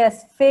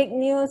 yes, fake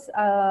news.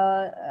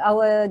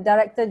 Our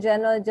Director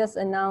General just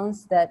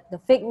announced that the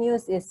fake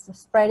news is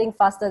spreading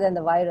faster than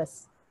the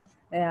virus.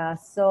 Yeah,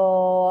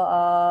 so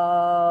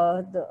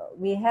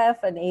we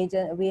have an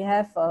agent, we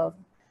have a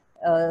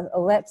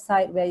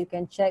website where you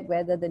can check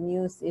whether the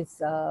news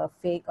is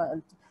fake,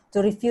 to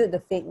refute the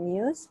fake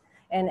news.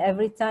 And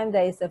every time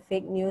there is a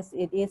fake news,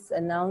 it is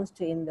announced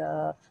in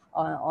the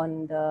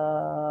on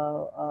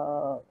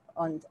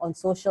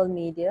social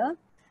media.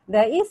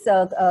 There is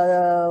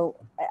a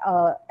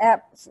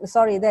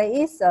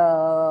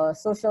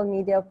social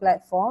media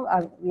platform.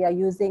 We are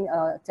using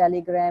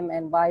Telegram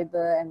and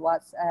Viber and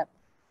WhatsApp,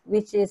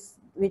 which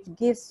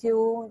gives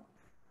you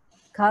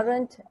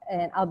current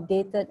and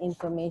updated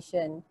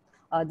information.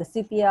 The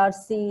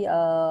CPRC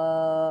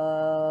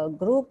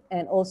group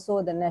and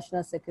also the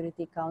National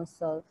Security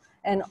Council.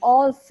 And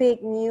all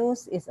fake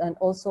news is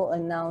also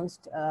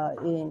announced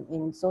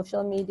in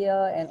social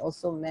media and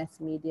also mass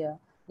media.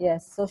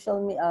 Yes,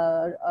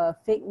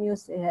 fake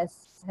news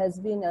has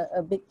been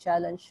a big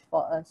challenge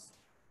for us.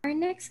 Our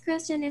next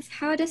question is,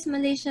 how does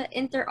Malaysia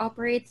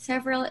interoperate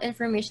several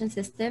information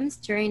systems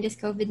during this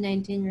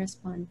COVID-19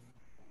 response?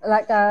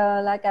 Like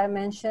I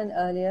mentioned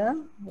earlier,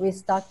 we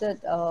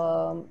started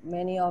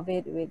many of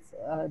it with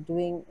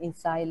doing in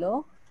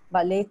silo,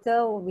 but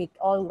later we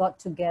all got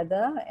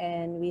together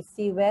and we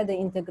see where the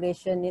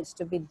integration needs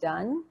to be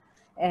done,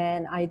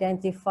 and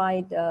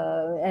identified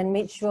and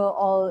made sure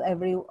all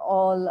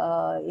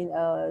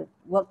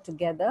work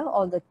together,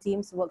 all the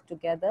teams work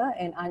together,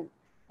 and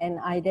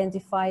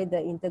identify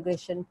the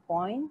integration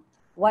point,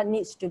 what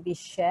needs to be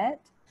shared,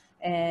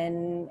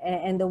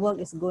 and the work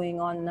is going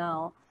on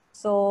now.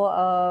 So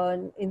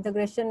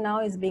integration now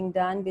is being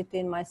done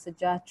between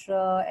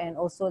MySejahtera and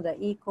also the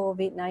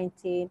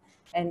e-COVID-19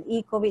 and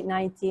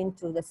e-COVID-19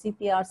 to the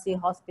CPRC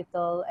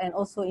hospital, and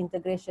also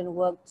integration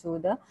work to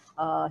the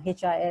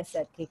HIS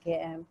at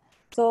KKM.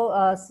 So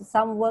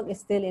some work is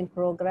still in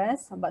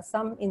progress, but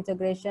some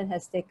integration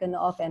has taken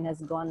off and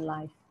has gone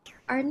live.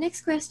 Our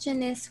next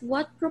question is,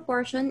 what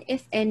proportion,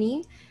 if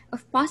any,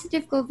 of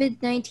positive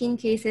COVID-19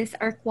 cases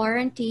are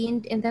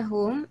quarantined in the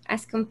home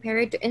as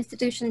compared to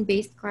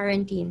institution-based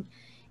quarantine?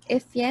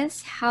 If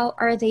yes, how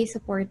are they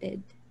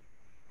supported?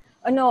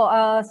 No,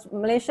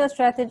 Malaysia's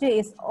strategy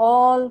is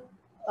all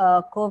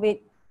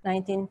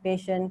COVID-19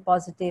 patient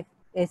positive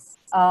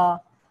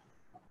are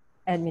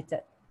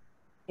admitted.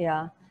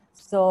 Yeah,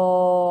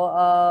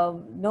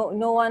 so no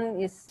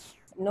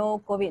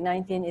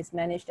COVID-19 is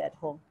managed at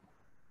home.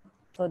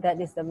 So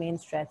that is the main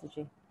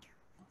strategy.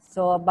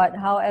 So, but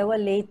however,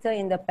 later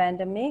in the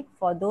pandemic,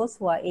 for those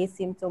who are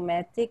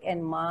asymptomatic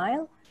and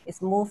mild,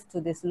 it's moved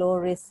to these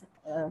low-risk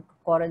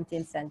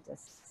quarantine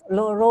centers,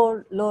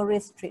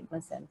 low-risk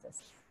treatment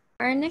centers.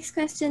 Our next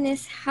question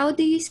is, how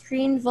do you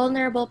screen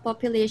vulnerable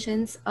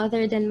populations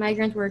other than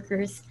migrant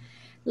workers,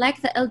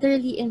 like the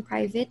elderly in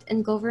private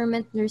and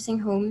government nursing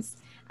homes,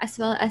 as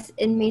well as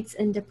inmates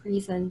in the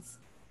prisons?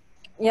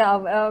 Yeah,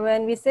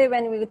 when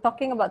we're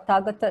talking about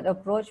targeted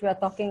approach, we are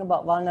talking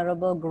about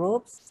vulnerable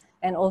groups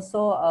and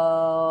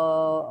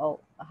also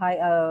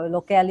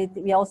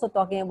locality. We are also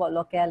talking about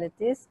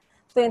localities.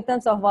 So in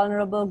terms of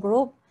vulnerable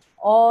group,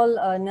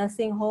 all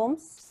nursing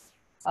homes,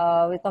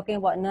 we're talking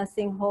about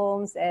nursing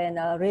homes and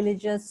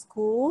religious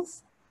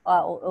schools,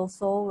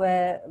 also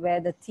where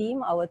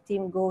our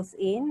team goes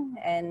in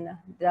and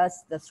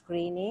does the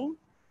screening.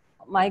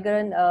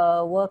 Migrant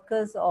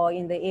workers, or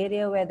in the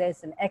area where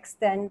there's an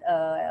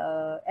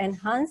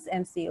enhanced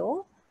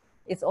MCO,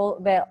 it's all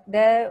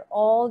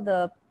all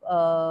the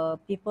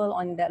people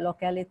on that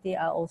locality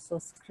are also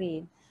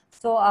screened.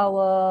 So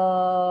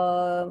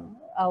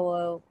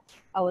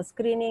our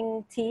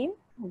screening team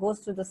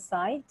goes to the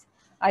site.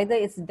 Either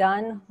it's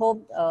done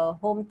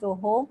home to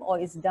home, or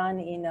it's done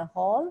in a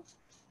hall.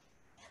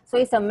 So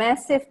it's a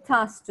massive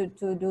task to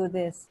do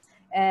this.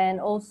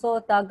 And also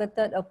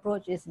targeted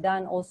approach is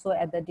done also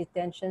at the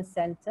detention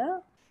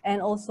center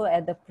and also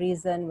at the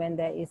prison when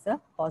there is a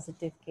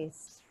positive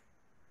case.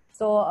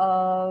 So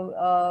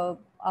our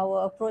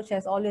approach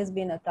has always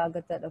been a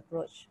targeted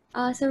approach.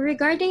 So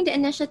regarding the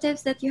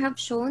initiatives that you have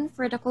shown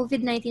for the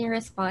COVID-19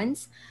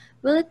 response,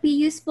 will it be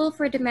useful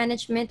for the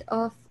management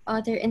of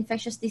other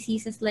infectious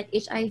diseases like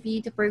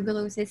HIV,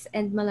 tuberculosis,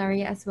 and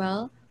malaria as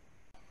well?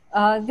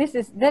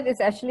 That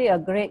is actually a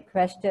great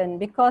question,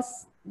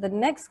 because the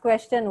next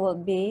question will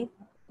be,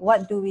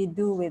 what do we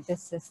do with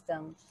this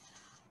system?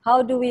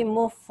 How do we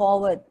move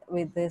forward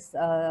with this,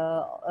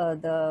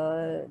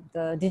 the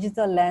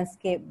digital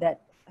landscape that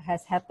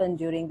has happened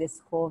during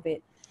this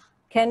COVID?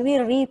 Can we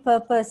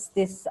repurpose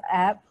this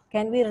app?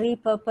 Can we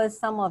repurpose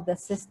some of the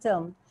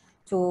system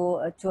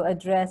to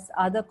address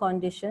other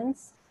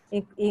conditions,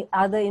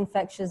 other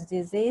infectious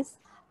disease?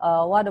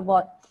 What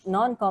about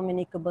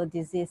non-communicable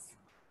disease?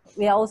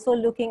 We are also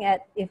looking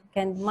at, if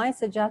can My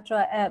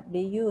Sejahtera app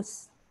be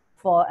used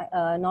for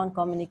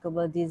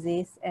non-communicable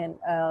disease and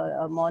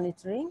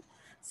monitoring?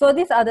 So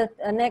these are the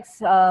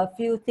next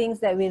few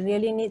things that we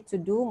really need to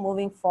do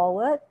moving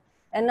forward.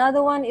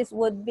 Another one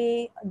would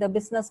be the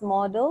business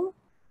model,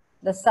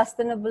 the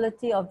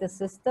sustainability of the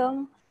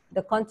system,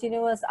 the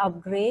continuous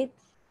upgrade.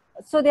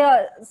 So there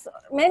are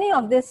many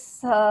of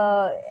this.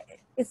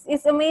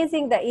 It's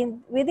amazing that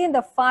within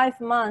the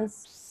 5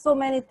 months, so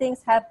many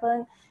things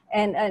happen,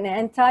 and an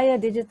entire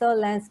digital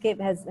landscape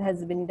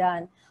has been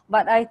done.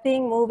 But I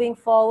think moving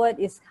forward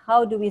is,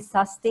 how do we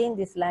sustain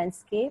this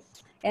landscape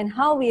and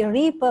how we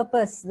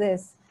repurpose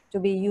this to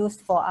be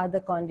used for other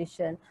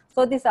conditions.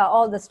 So these are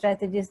all the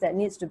strategies that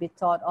needs to be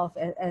thought of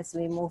as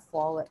we move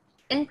forward.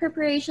 In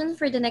preparation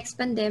for the next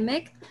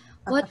pandemic,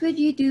 what would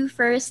you do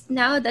first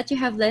now that you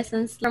have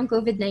lessons from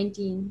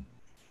COVID-19?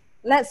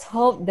 Let's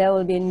hope there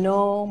will be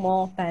no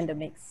more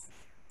pandemics.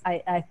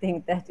 I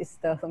think that is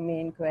the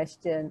main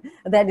question.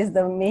 That is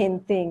the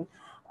main thing.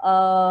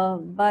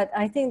 But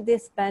I think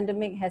this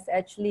pandemic has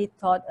actually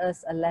taught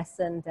us a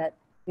lesson that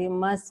we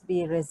must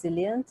be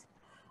resilient,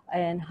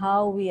 and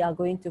how we are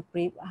going to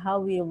how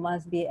we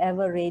must be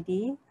ever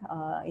ready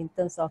in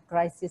terms of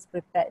crisis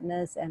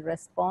preparedness and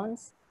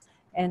response,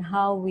 and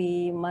how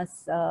we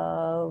must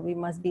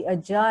be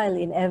agile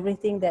in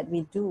everything that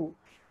we do.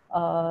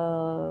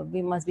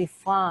 We must be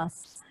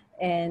fast,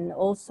 and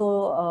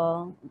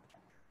also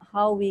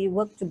how we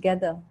work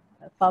together,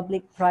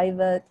 public,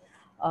 private,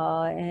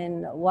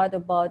 and what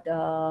about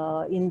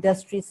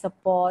industry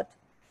support?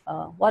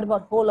 What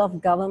about whole of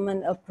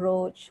government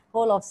approach,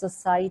 whole of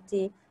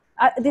society?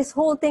 This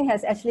whole thing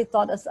has actually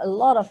taught us a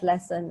lot of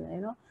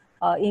lessons,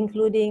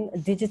 including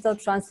digital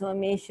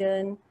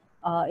transformation,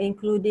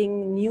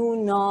 including new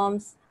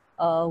norms.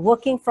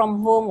 Working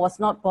from home was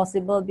not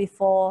possible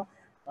before.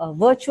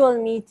 Virtual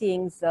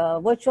meetings,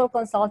 virtual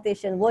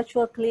consultation,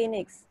 virtual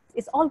clinics,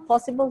 it's all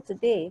possible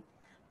today.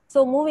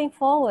 So moving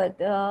forward,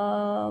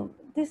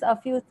 these are a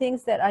few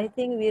things that I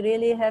think we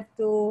really have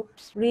to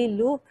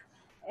relook,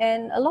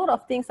 and a lot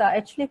of things are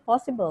actually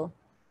possible.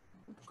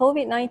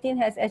 COVID-19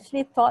 has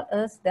actually taught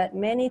us that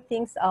many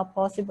things are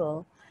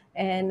possible,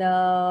 and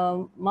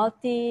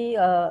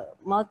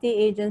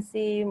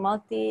multi-agency,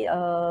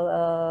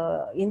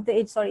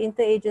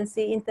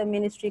 interagency,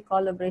 inter-ministry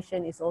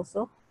collaboration is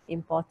also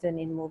important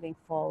in moving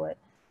forward.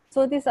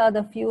 So these are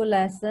the few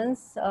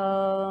lessons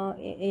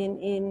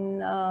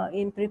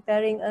in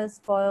preparing us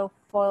for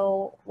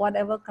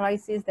whatever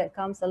crisis that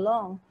comes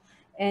along.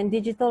 And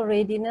digital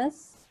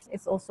readiness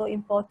is also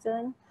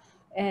important,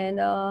 and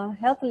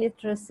health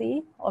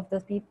literacy of the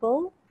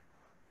people,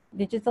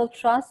 digital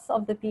trust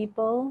of the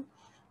people.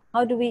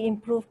 How do we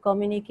improve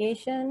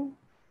communication?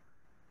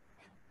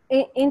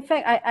 In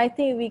fact, I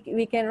think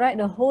we can write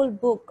a whole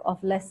book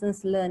of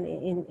lessons learned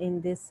in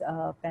this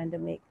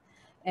pandemic.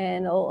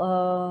 And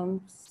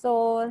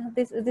so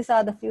these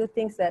are the few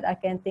things that I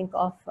can think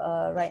of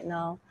right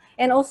now.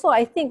 And also,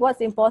 I think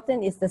what's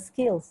important is the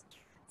skill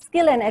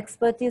and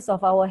expertise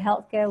of our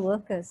healthcare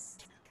workers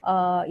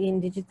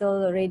in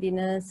digital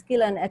readiness.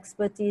 Skill and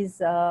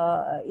expertise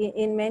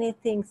in many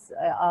things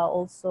are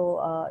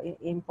also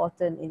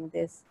important in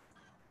this.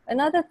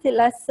 Another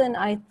lesson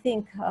I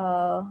think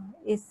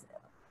is,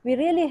 we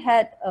really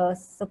had a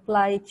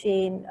supply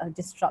chain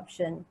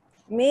disruption,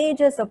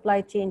 major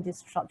supply chain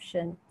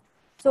disruption.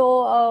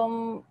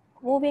 So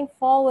moving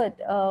forward,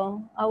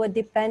 our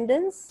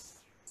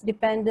dependence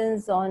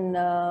on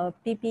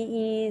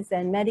PPEs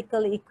and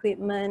medical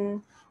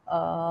equipment,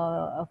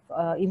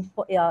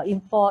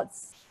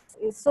 imports.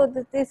 So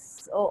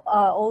this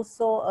are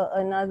also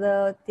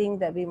another thing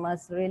that we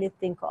must really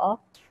think of.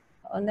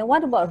 And then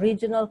what about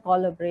regional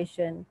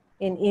collaboration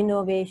in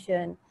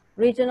innovation,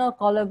 regional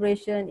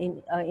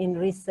collaboration in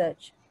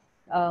research?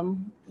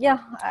 Yeah,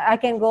 I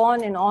can go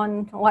on and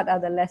on. What are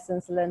the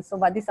lessons learned? So,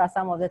 but these are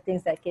some of the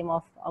things that came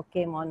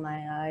on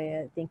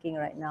my thinking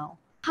right now.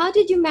 How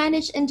did you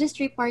manage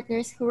industry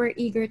partners who were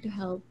eager to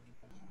help?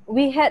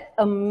 We had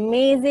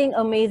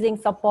amazing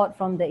support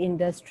from the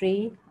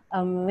industry,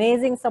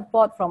 amazing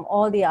support from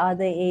all the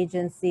other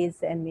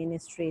agencies and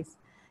ministries.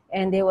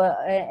 And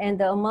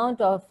the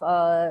amount of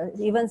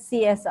even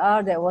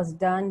CSR that was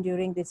done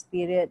during this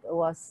period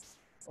was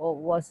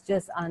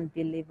just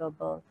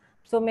unbelievable.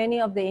 So many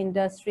of the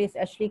industries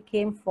actually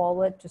came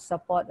forward to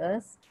support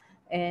us.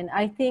 And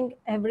I think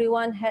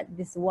everyone had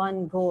this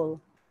one goal,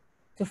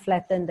 to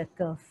flatten the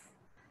curve.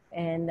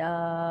 And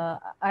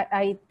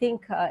I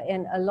think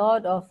and a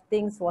lot of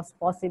things was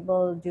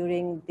possible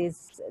during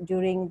this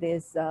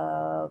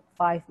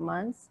 5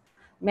 months.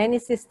 Many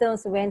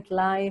systems went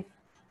live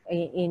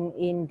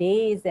in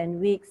days and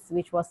weeks,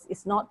 which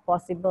is not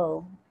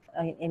possible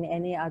in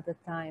any other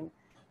time.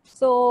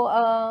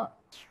 So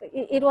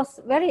it was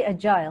very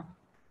agile.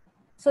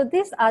 So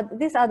these are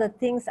the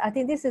things. I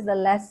think this is the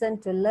lesson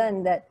to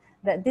learn, that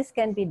this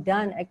can be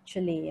done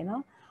actually, you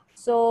know.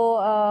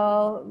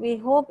 So we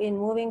hope in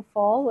moving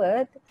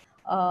forward,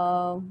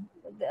 uh,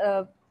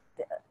 uh,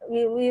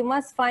 we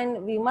must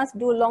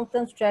do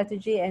long-term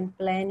strategy and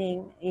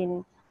planning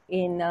in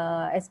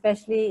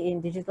especially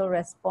in digital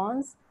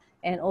response,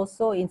 and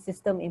also in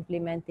system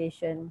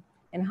implementation,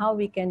 and how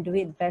we can do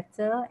it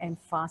better and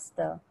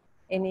faster,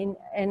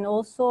 and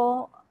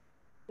also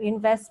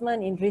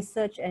investment in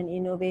research and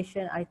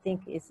innovation, I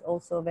think, is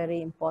also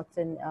very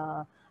important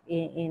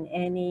in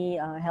any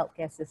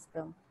healthcare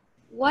system.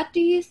 What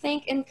do you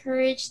think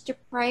encouraged the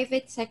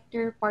private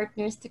sector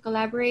partners to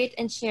collaborate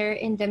and share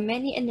in the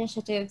many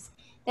initiatives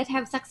that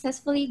have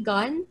successfully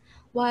gone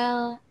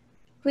while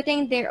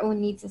putting their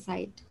own needs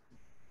aside?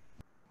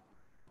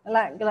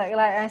 Like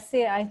I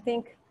say, I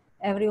think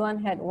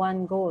everyone had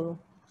one goal,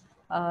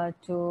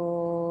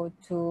 to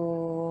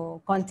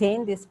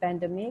contain this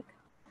pandemic,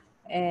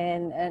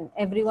 and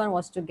everyone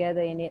was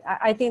together in it.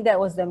 I think that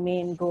was the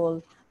main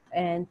goal,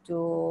 and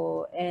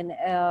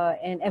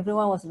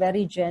everyone was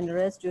very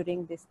generous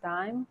during this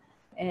time.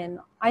 And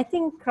I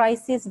think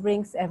crisis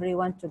brings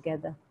everyone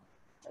together.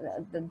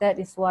 That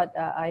is what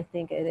I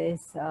think it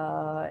is,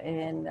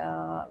 and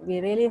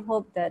we really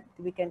hope that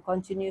we can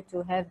continue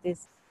to have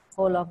this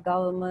whole of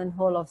government,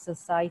 whole of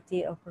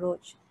society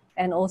approach,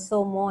 and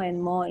also more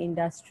and more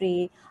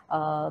industry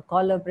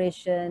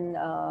collaboration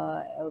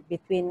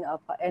between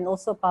and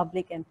also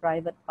public and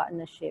private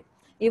partnership.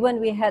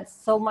 Even we had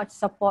so much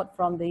support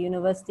from the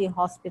university,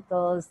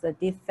 hospitals, the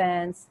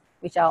defense,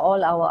 which are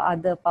all our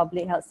other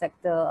public health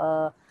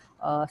sector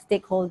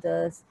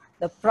stakeholders,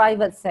 the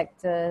private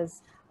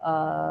sectors,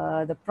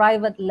 the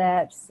private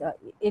labs.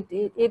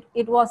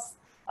 It was,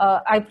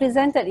 I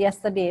presented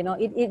yesterday, you know,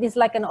 it is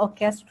like an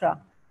orchestra.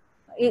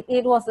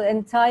 It was the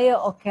entire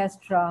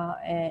orchestra,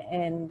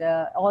 and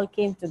all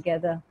came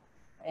together,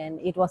 and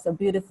it was a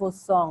beautiful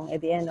song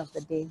at the end of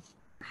the day.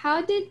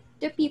 How did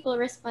the people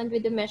respond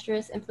with the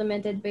measures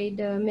implemented by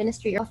the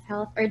Ministry of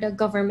Health or the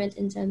government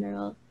in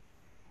general?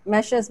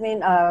 Measures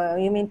mean,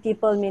 you mean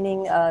people,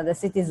 meaning the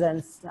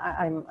citizens,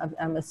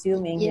 I'm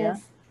assuming here.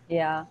 Yes.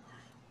 Yeah.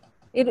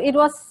 It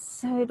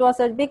was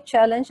a big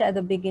challenge at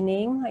the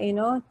beginning, you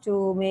know,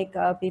 to make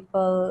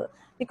people,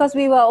 because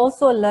we were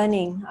also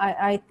learning.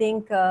 I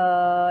think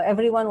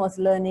everyone was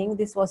learning.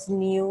 This was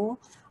new.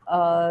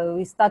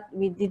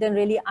 We didn't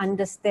really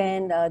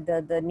understand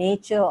the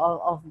nature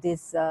of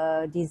this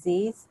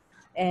disease.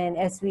 And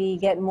as we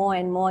get more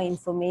and more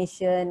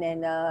information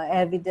and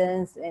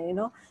evidence, and you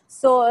know,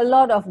 so a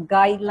lot of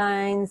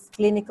guidelines,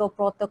 clinical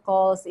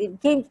protocols,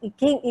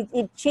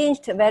 it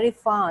changed very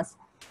fast.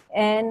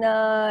 And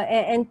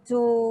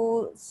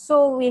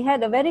so we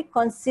had a very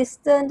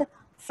consistent,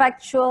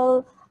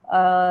 factual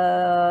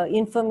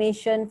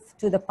information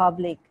to the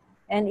public,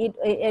 and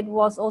it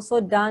was also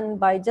done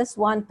by just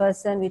one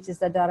person, which is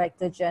the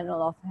Director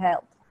General of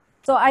Health.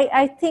 So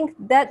I think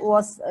that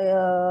was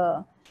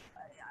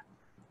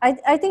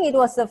I think it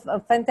was a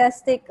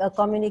fantastic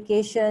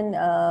communication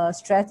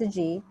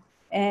strategy.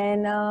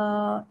 And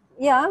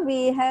yeah,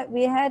 we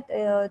had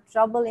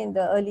trouble in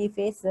the early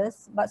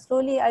phases, but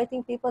slowly I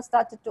think people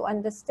started to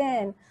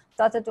understand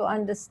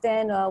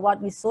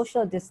what is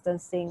social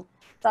distancing,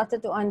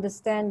 started to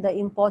understand the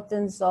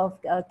importance of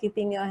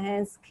keeping your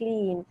hands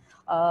clean,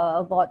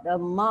 about the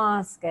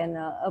mask, and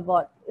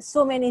about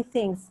so many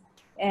things.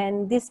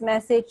 And this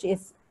message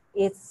is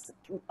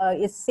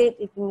said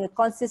in a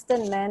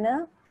consistent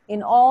manner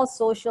in all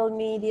social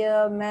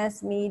media,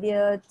 mass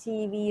media,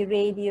 TV,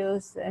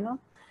 radios, you know.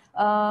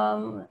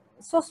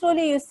 So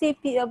slowly you see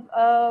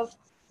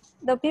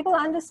the people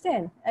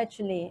understand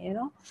actually, you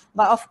know.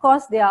 But of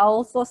course, there are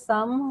also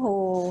some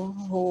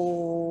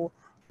who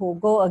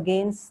go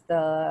against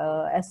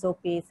the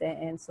SOPs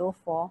and so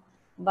forth.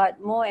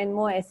 But more and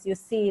more, as you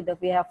see, that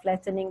we are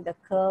flattening the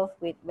curve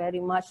with very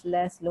much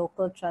less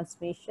local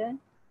transmission.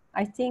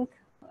 I think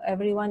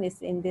everyone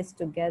is in this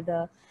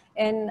together.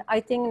 And I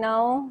think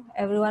now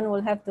everyone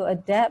will have to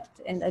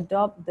adapt and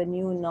adopt the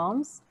new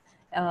norms.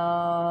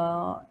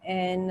 And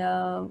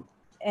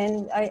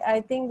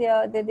I think they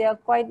are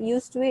quite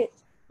used to it.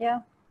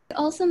 Yeah. You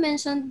also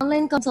mentioned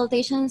online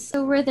consultations.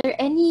 So were there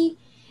any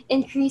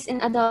increase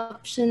in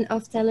adoption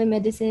of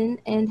telemedicine,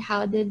 and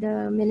how did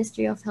the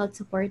Ministry of Health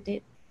support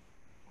it?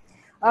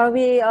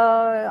 We,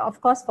 of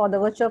course, for the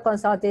virtual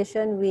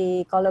consultation,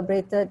 we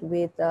collaborated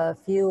with a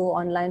few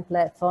online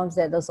platforms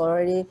that was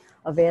already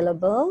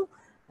available.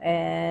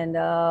 And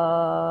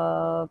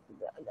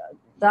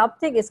The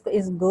uptake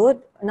is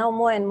good. Now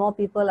more and more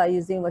people are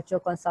using virtual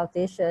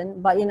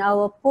consultation, but in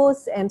our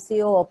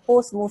post-MCO or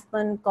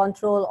post-movement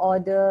control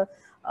order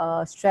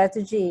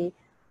strategy,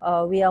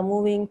 we are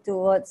moving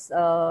towards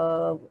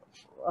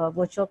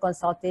virtual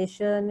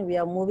consultation. We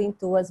are moving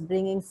towards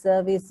bringing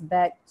service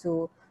back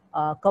to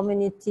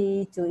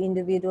community, to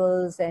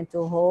individuals and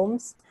to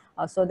homes.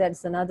 So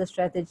that's another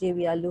strategy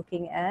we are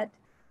looking at.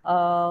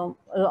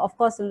 Of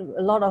course, a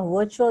lot of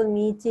virtual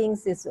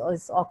meetings is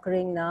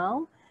occurring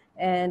now.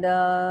 And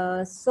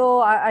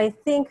so I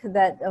think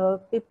that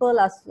people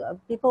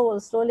will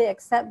slowly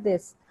accept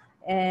this,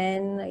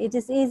 and it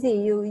is easy.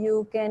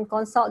 You can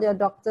consult your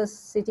doctors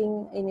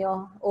sitting in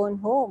your own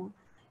home,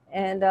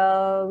 and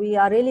we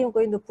are really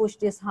going to push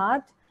this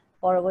hard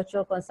for a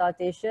virtual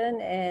consultation.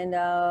 And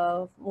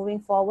moving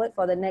forward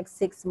for the next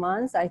 6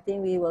 months, I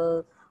think we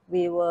will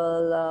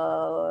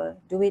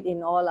do it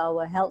in all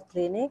our health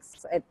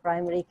clinics at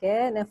primary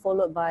care, and then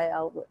followed by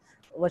our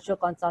virtual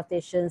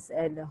consultations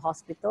at the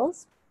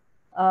hospitals.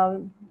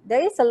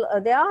 There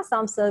are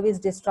some service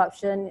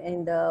disruption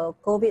in the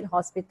COVID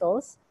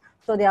hospitals.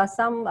 So there are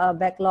some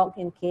backlog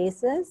in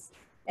cases.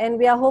 And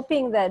we are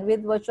hoping that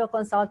with virtual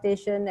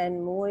consultation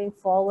and moving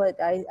forward,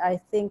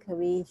 I think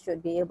we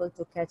should be able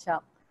to catch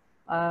up.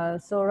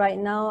 So right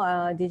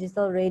now,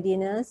 digital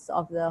readiness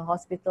of the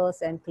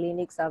hospitals and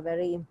clinics are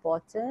very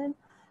important.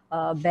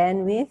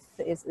 Bandwidth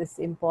is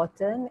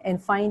important,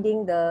 and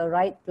finding the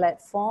right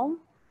platform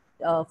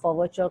for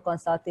virtual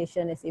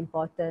consultation is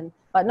important.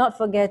 But not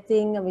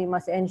forgetting, we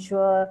must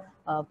ensure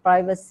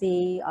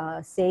privacy,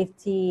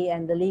 safety,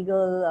 and the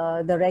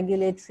legal, the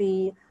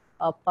regulatory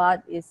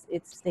part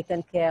it's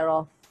taken care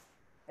of.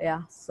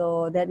 Yeah,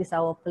 so that is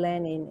our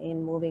plan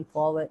in moving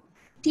forward.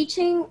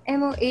 Teaching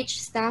MOH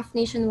staff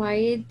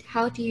nationwide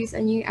how to use a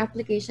new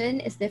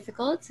application is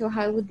difficult. So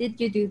how did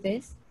you do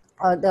this?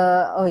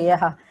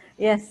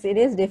 Yes, it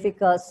is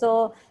difficult.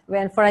 So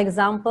when, for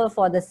example,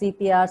 for the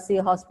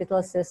CPRC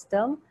hospital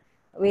system,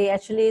 we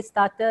actually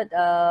started,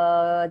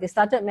 they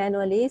started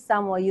manually.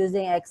 Some were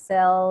using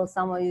Excel,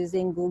 some were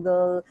using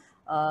Google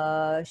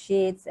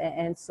Sheets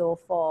and so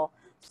forth.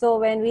 So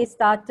when we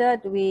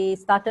started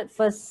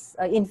first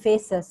in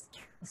phases.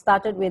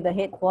 Started with the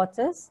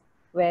headquarters,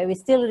 where we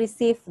still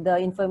receive the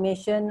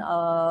information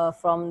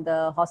from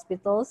the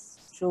hospitals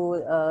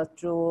through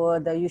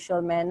the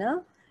usual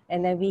manner,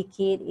 and then we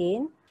key it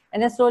in,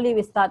 and then slowly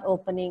we start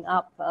opening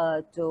up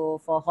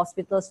for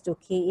hospitals to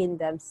key in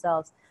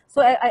themselves.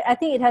 So I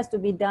think it has to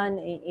be done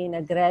in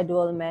a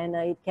gradual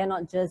manner. It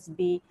cannot just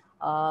be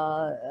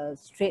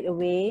straight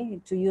away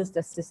to use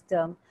the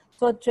system.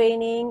 So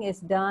training is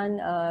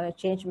done,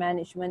 change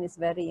management is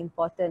very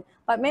important.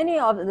 But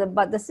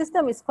the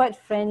system is quite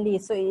friendly,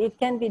 so it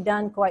can be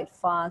done quite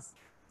fast.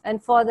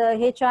 And for the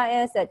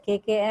HRS at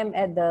KKM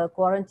at the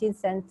quarantine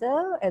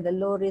center, at the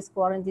low risk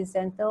quarantine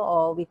center,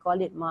 or we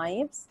call it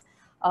MIPS,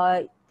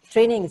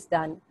 training is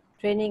done.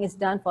 Training is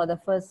done for the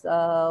first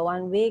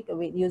 1 week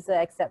with user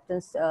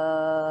acceptance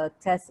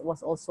test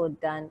was also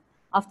done.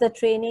 After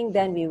training,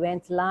 then we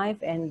went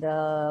live and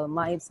the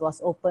MIPS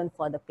was open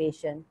for the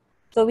patient.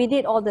 So we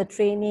did all the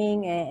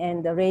training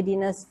and the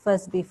readiness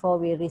first before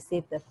we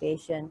received the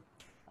patient.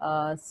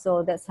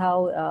 So that's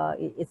how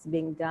it's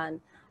being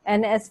done.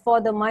 And as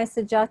for the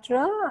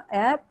MySejahtera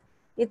app,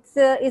 it's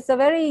a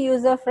very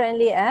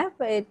user-friendly app.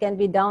 It can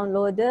be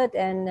downloaded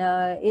and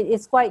it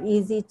is quite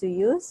easy to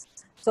use.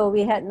 So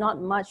we had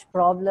not much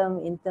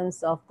problem in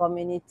terms of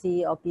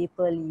community or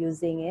people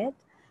using it.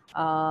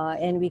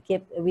 And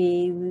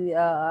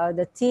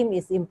the team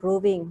is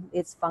improving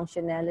its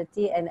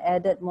functionality and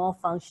added more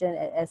function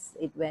as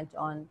it went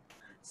on.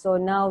 So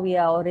now we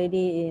are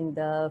already in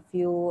the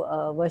few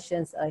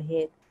versions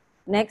ahead.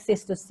 Next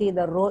is to see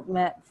the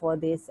roadmap for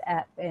this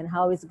app and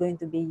how it's going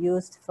to be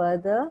used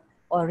further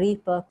or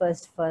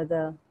repurposed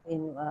further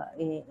in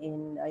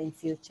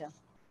future.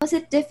 Was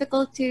it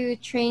difficult to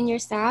train your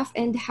staff,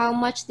 and how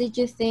much did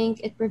you think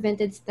it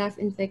prevented staff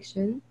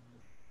infection?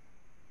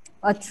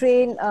 Is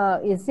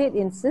it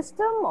in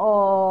system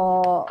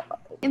or?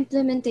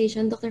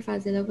 Implementation, Dr.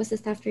 Fazilah, was the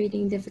staff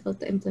training difficult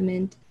to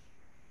implement?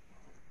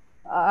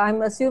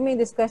 I'm assuming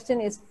this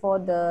question is for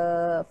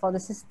the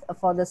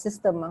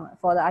system,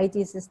 for the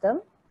IT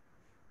system.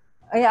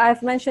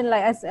 I've mentioned,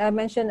 like as I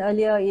mentioned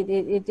earlier,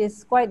 it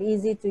is quite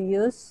easy to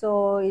use.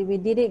 So we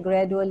did it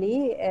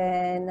gradually,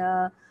 and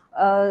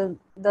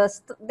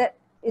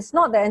it's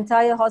not the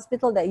entire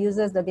hospital that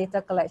uses the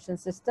data collection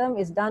system.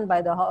 It's done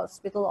by the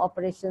hospital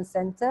operations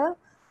center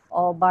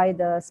or by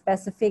the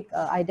specific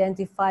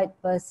identified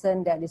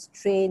person that is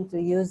trained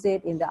to use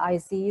it in the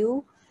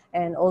ICU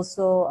and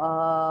also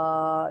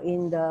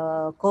in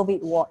the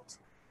COVID ward.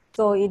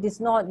 So it is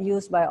not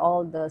used by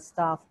all the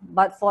staff.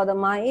 But for the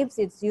MIPS,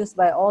 it's used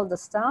by all the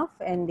staff,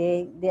 and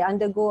they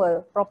undergo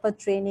a proper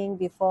training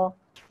before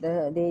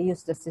they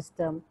use the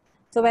system.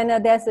 So when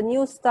there's a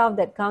new staff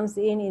that comes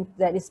in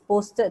that is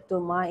posted to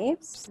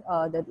MIPS,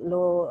 the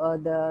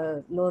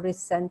low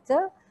risk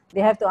center,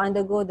 they have to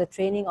undergo the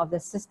training of the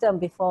system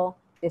before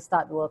they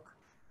start work.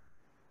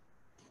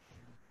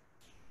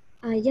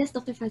 Yes,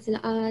 Dr.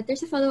 Fazilah.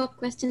 There's a follow-up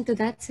question to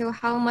that. So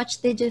how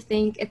much did you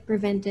think it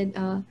prevented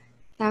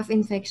staph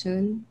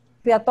infection?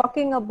 We are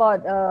talking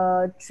about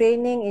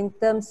training in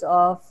terms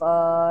of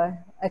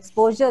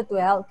exposure to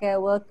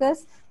healthcare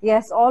workers.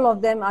 Yes, all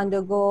of them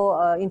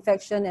undergo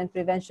infection and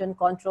prevention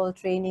control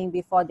training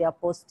before they are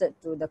posted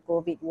to the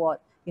COVID ward,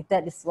 if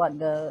that is what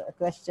the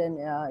question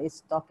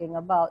is talking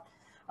about.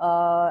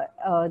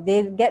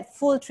 They get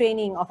full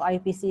training of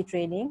IPC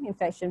training,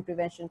 infection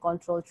prevention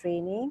control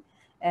training,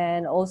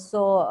 and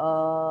also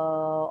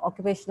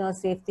occupational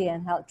safety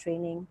and health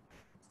training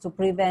to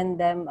prevent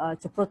them,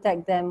 to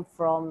protect them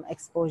from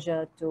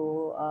exposure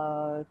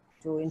to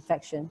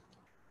infection.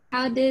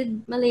 How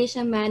did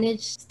Malaysia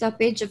manage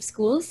stoppage of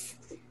schools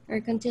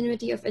or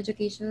continuity of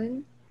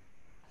education?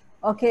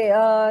 Okay,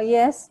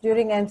 yes,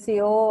 during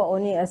MCO,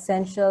 only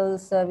essential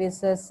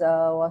services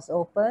was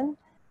open.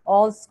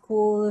 All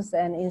schools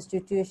and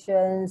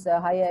institutions,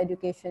 higher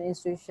education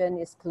institution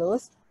is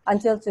closed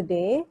until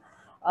today.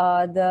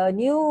 The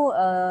new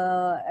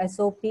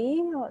SOP,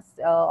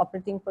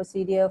 operating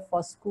procedure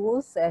for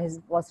schools,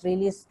 was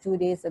released 2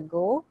 days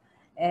ago,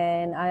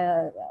 and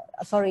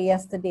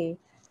yesterday.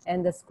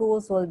 And the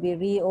schools will be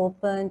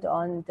reopened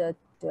on the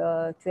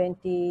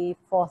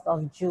 24th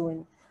of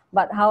June.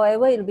 But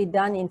however, it'll be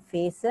done in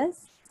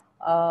phases.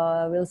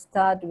 We'll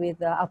start with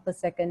the upper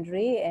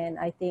secondary, and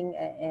I think,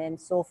 and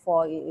so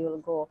far it will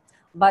go.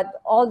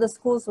 But all the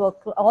schools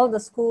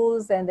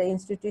and the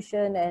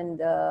institution and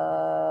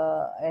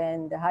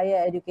the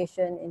higher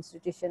education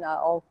institution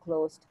are all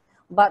closed.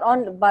 But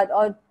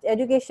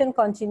education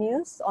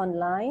continues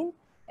online,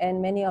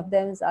 and many of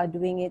them are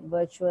doing it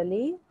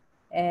virtually.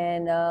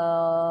 And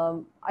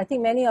I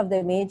think many of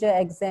the major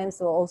exams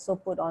were also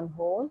put on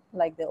hold,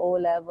 like the O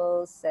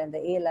levels and the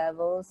A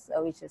levels,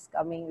 which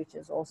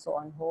is also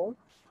on hold.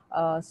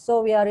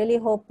 So we are really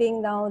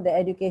hoping now the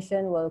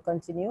education will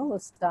continue, will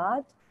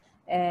start,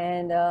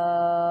 and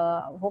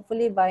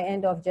hopefully by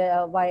end of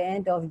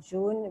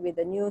June, with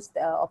the new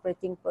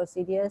operating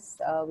procedures,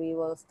 we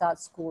will start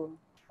school.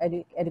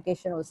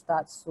 Education will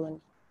start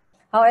soon.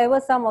 However,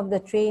 some of the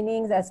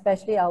trainings,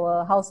 especially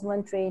our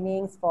houseman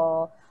trainings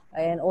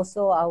and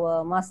also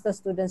our master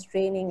students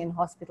training in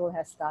hospital,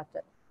 has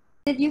started.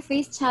 Did you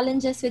face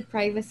challenges with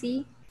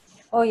privacy?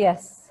 Oh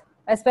yes,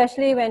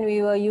 especially when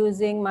we were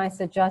using My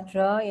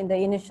Sejahtera in the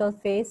initial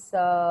phase,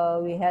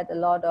 we had a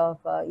lot of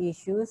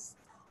issues.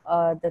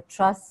 The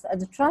trust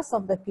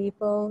of the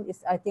people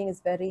I think,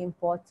 is very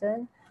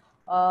important.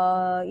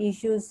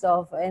 Issues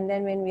of, and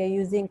then when we are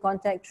using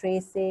contact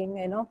tracing,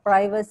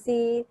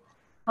 privacy.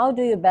 How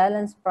do you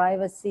balance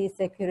privacy,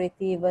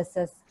 security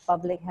versus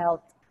public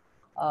health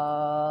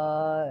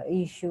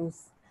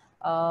issues?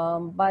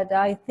 But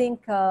I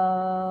think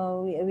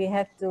we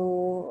have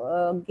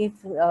to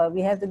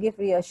give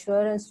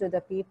reassurance to the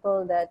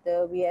people that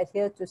we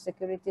adhere to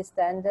security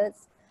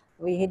standards.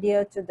 We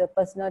adhere to the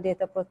Personal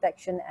Data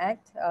Protection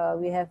Act.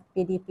 We have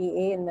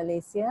PDPA in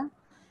Malaysia.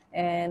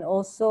 And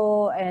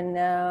also,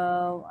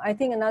 I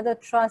think another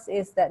trust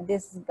is that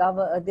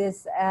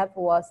this app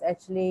was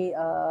actually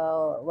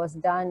was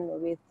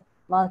done with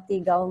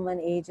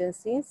multi-government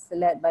agencies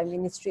led by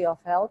Ministry of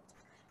Health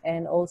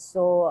and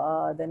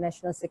also the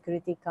National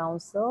Security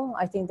Council.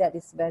 I think that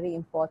is very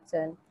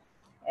important.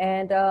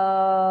 And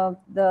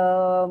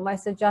the My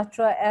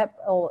Sejahtera app,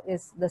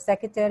 is the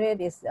secretariat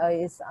is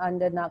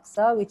under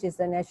NACSA, which is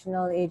the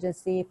National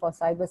Agency for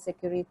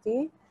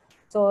Cybersecurity.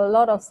 So a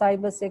lot of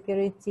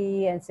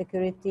cybersecurity and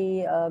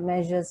security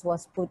measures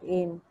was put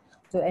in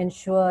to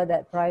ensure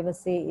that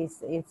privacy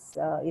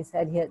is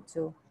adhered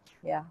to.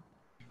 Yeah.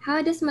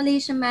 How does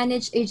Malaysia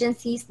manage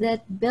agencies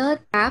that build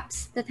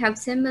apps that have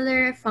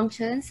similar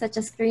functions such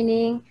as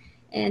screening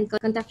and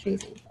contact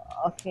tracing?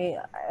 Okay.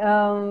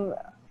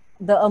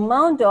 The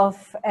amount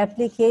of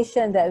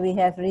application that we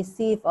have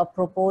received, a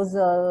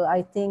proposal,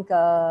 I think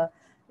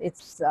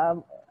it's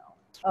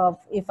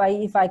if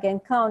I can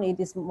count, it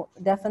is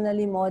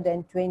definitely more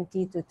than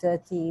 20 to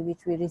 30,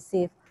 which we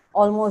receive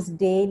almost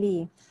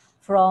daily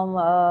from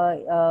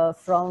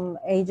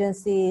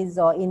agencies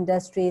or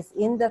industries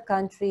in the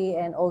country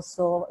and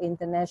also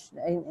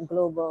international and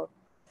global.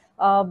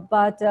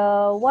 But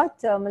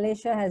what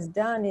Malaysia has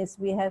done is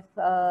we have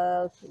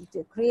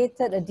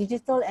created a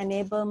digital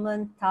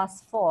enablement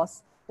task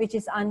force, which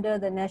is under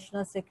the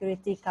National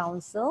Security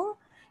Council.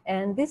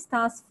 And this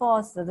task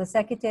force, the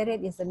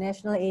secretariat is the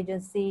national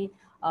agency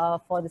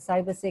for the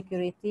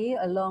cybersecurity,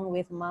 along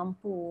with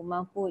MAMPU.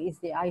 MAMPU is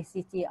the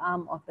ICT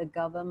arm of the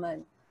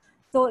government.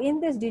 So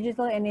in this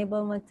digital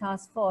enablement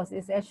task force,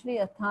 is actually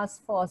a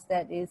task force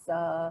that is,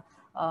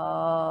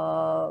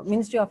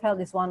 Ministry of Health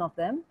is one of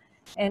them.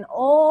 And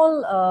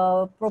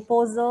all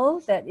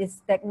proposal that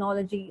is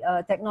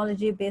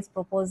technology-based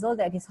proposal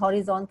that is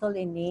horizontal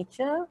in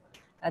nature,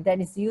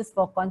 that is used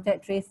for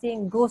contact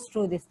tracing, goes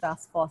through this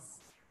task force.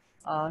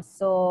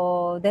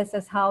 So this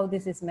is how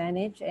this is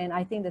managed, and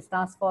I think the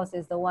task force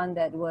is the one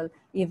that will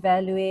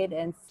evaluate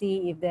and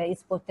see if there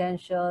is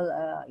potential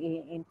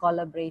in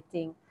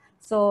collaborating.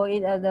 So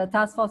the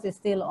task force is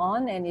still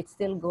on and it's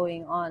still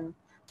going on.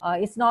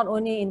 It's not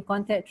only in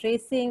contact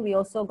tracing, we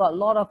also got a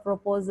lot of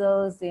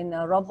proposals in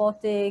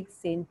robotics,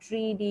 in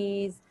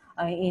 3Ds,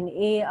 in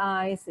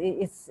AIs.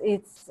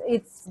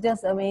 It's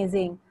just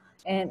amazing.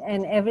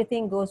 And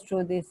everything goes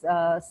through this.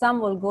 Some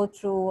will go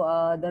through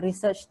the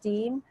research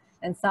team,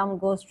 and some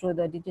goes through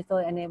the Digital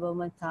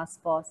Enablement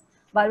Task Force.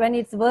 But when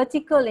it's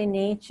vertical in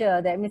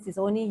nature, that means it's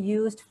only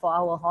used for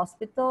our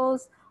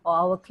hospitals or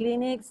our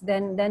clinics,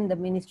 then the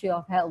Ministry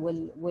of Health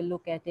will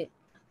look at it.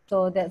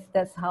 So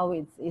that's how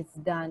it's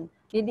done.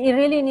 It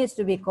really needs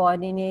to be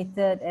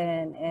coordinated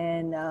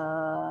and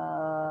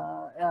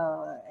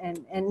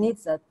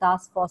needs a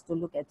task force to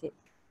look at it.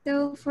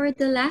 So for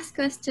the last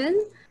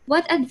question,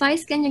 what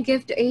advice can you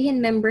give to AeHIN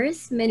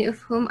members, many of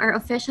whom are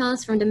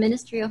officials from the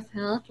Ministry of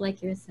Health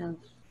like yourself?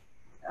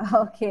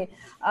 Okay,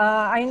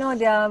 I know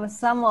there are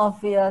some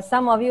of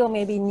you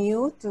may be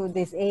new to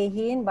this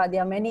AeHIN, but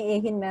there are many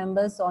AeHIN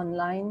members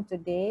online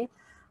today.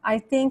 I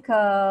think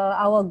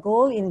our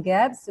goal in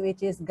GAPS,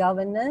 which is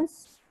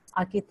governance,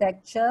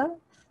 architecture,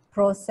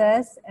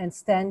 process, and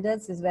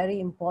standards, is very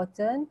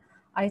important.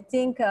 I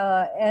think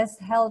as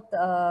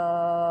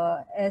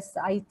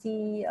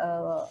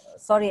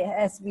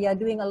we are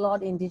doing a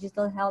lot in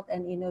digital health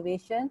and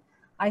innovation,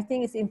 I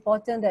think it's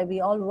important that we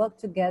all work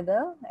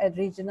together at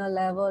regional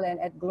level and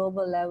at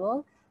global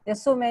level.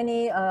 There's so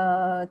many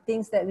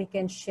things that we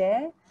can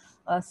share,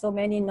 so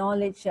many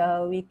knowledge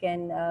we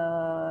can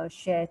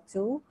share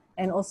too,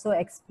 and also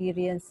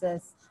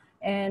experiences.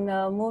 And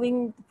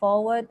moving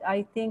forward,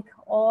 I think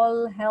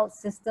all health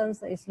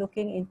systems is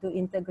looking into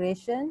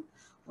integration,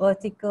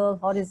 vertical,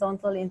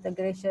 horizontal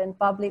integration,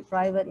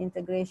 public-private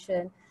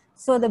integration.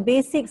 So the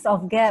basics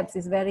of GAPS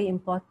is very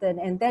important,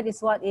 and that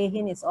is what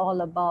AeHIN is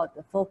all about,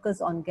 the focus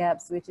on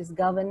GAPS, which is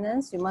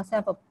governance. You must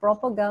have a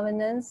proper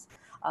governance,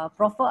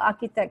 proper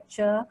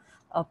architecture,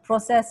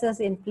 processes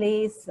in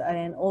place,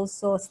 and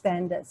also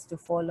standards to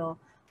follow.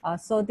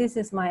 So this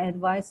is my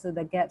advice to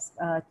the GAPS,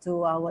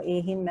 to our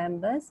AeHIN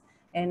members.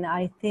 And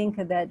I think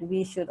that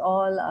we should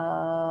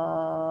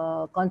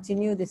all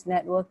continue this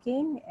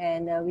networking,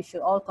 and we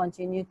should all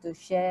continue to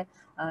share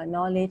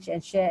knowledge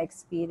and share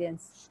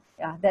experience.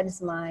 Yeah, that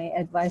is my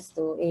advice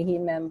to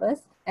AeHIN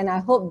members. And I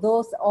hope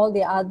all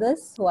the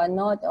others who are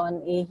not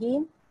on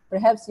AeHIN,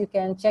 perhaps you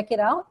can check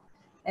it out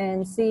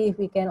and see if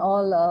we can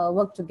all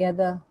work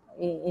together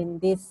in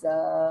this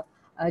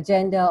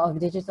agenda of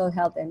digital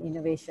health and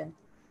innovation.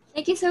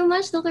 Thank you so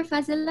much, Dr.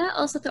 Fazilah,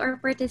 also to our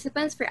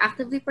participants for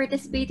actively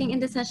participating in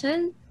the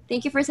session.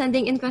 Thank you for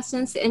sending in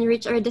questions to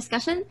enrich our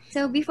discussion.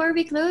 So before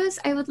we close,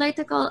 I would like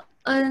to call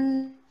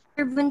on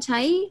Dr.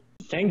 Bunchai.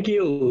 Thank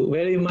you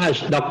very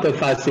much, Dr.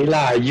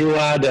 Fazilah. You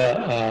are the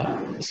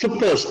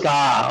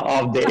superstar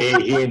of the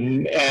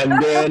AeHIN, and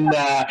then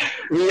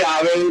we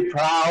are very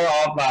proud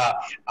of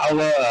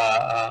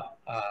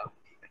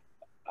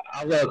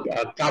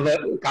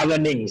our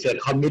governing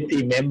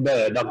committee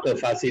member, Dr.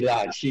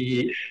 Fazilah.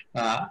 She,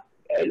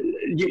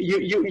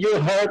 you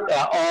heard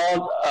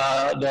all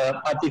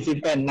the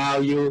participants. Now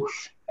you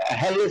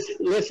have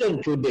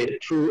listened to the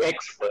true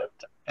expert.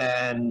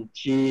 And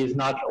she is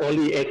not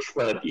only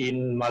expert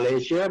in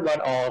Malaysia, but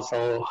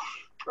also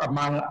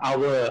among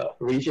our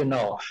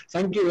regional.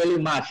 Thank you very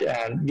much.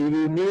 And we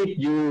will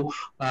need you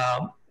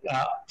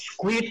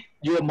squeeze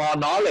your more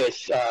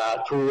knowledge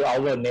through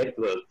our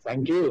network.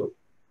 Thank you.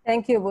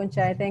 Thank you,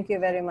 Bunchai. Thank you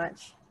very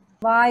much.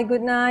 Bye.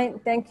 Good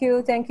night. Thank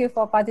you. Thank you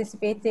for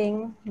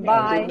participating.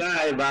 Bye. Good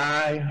night.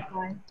 Bye.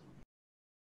 Bye.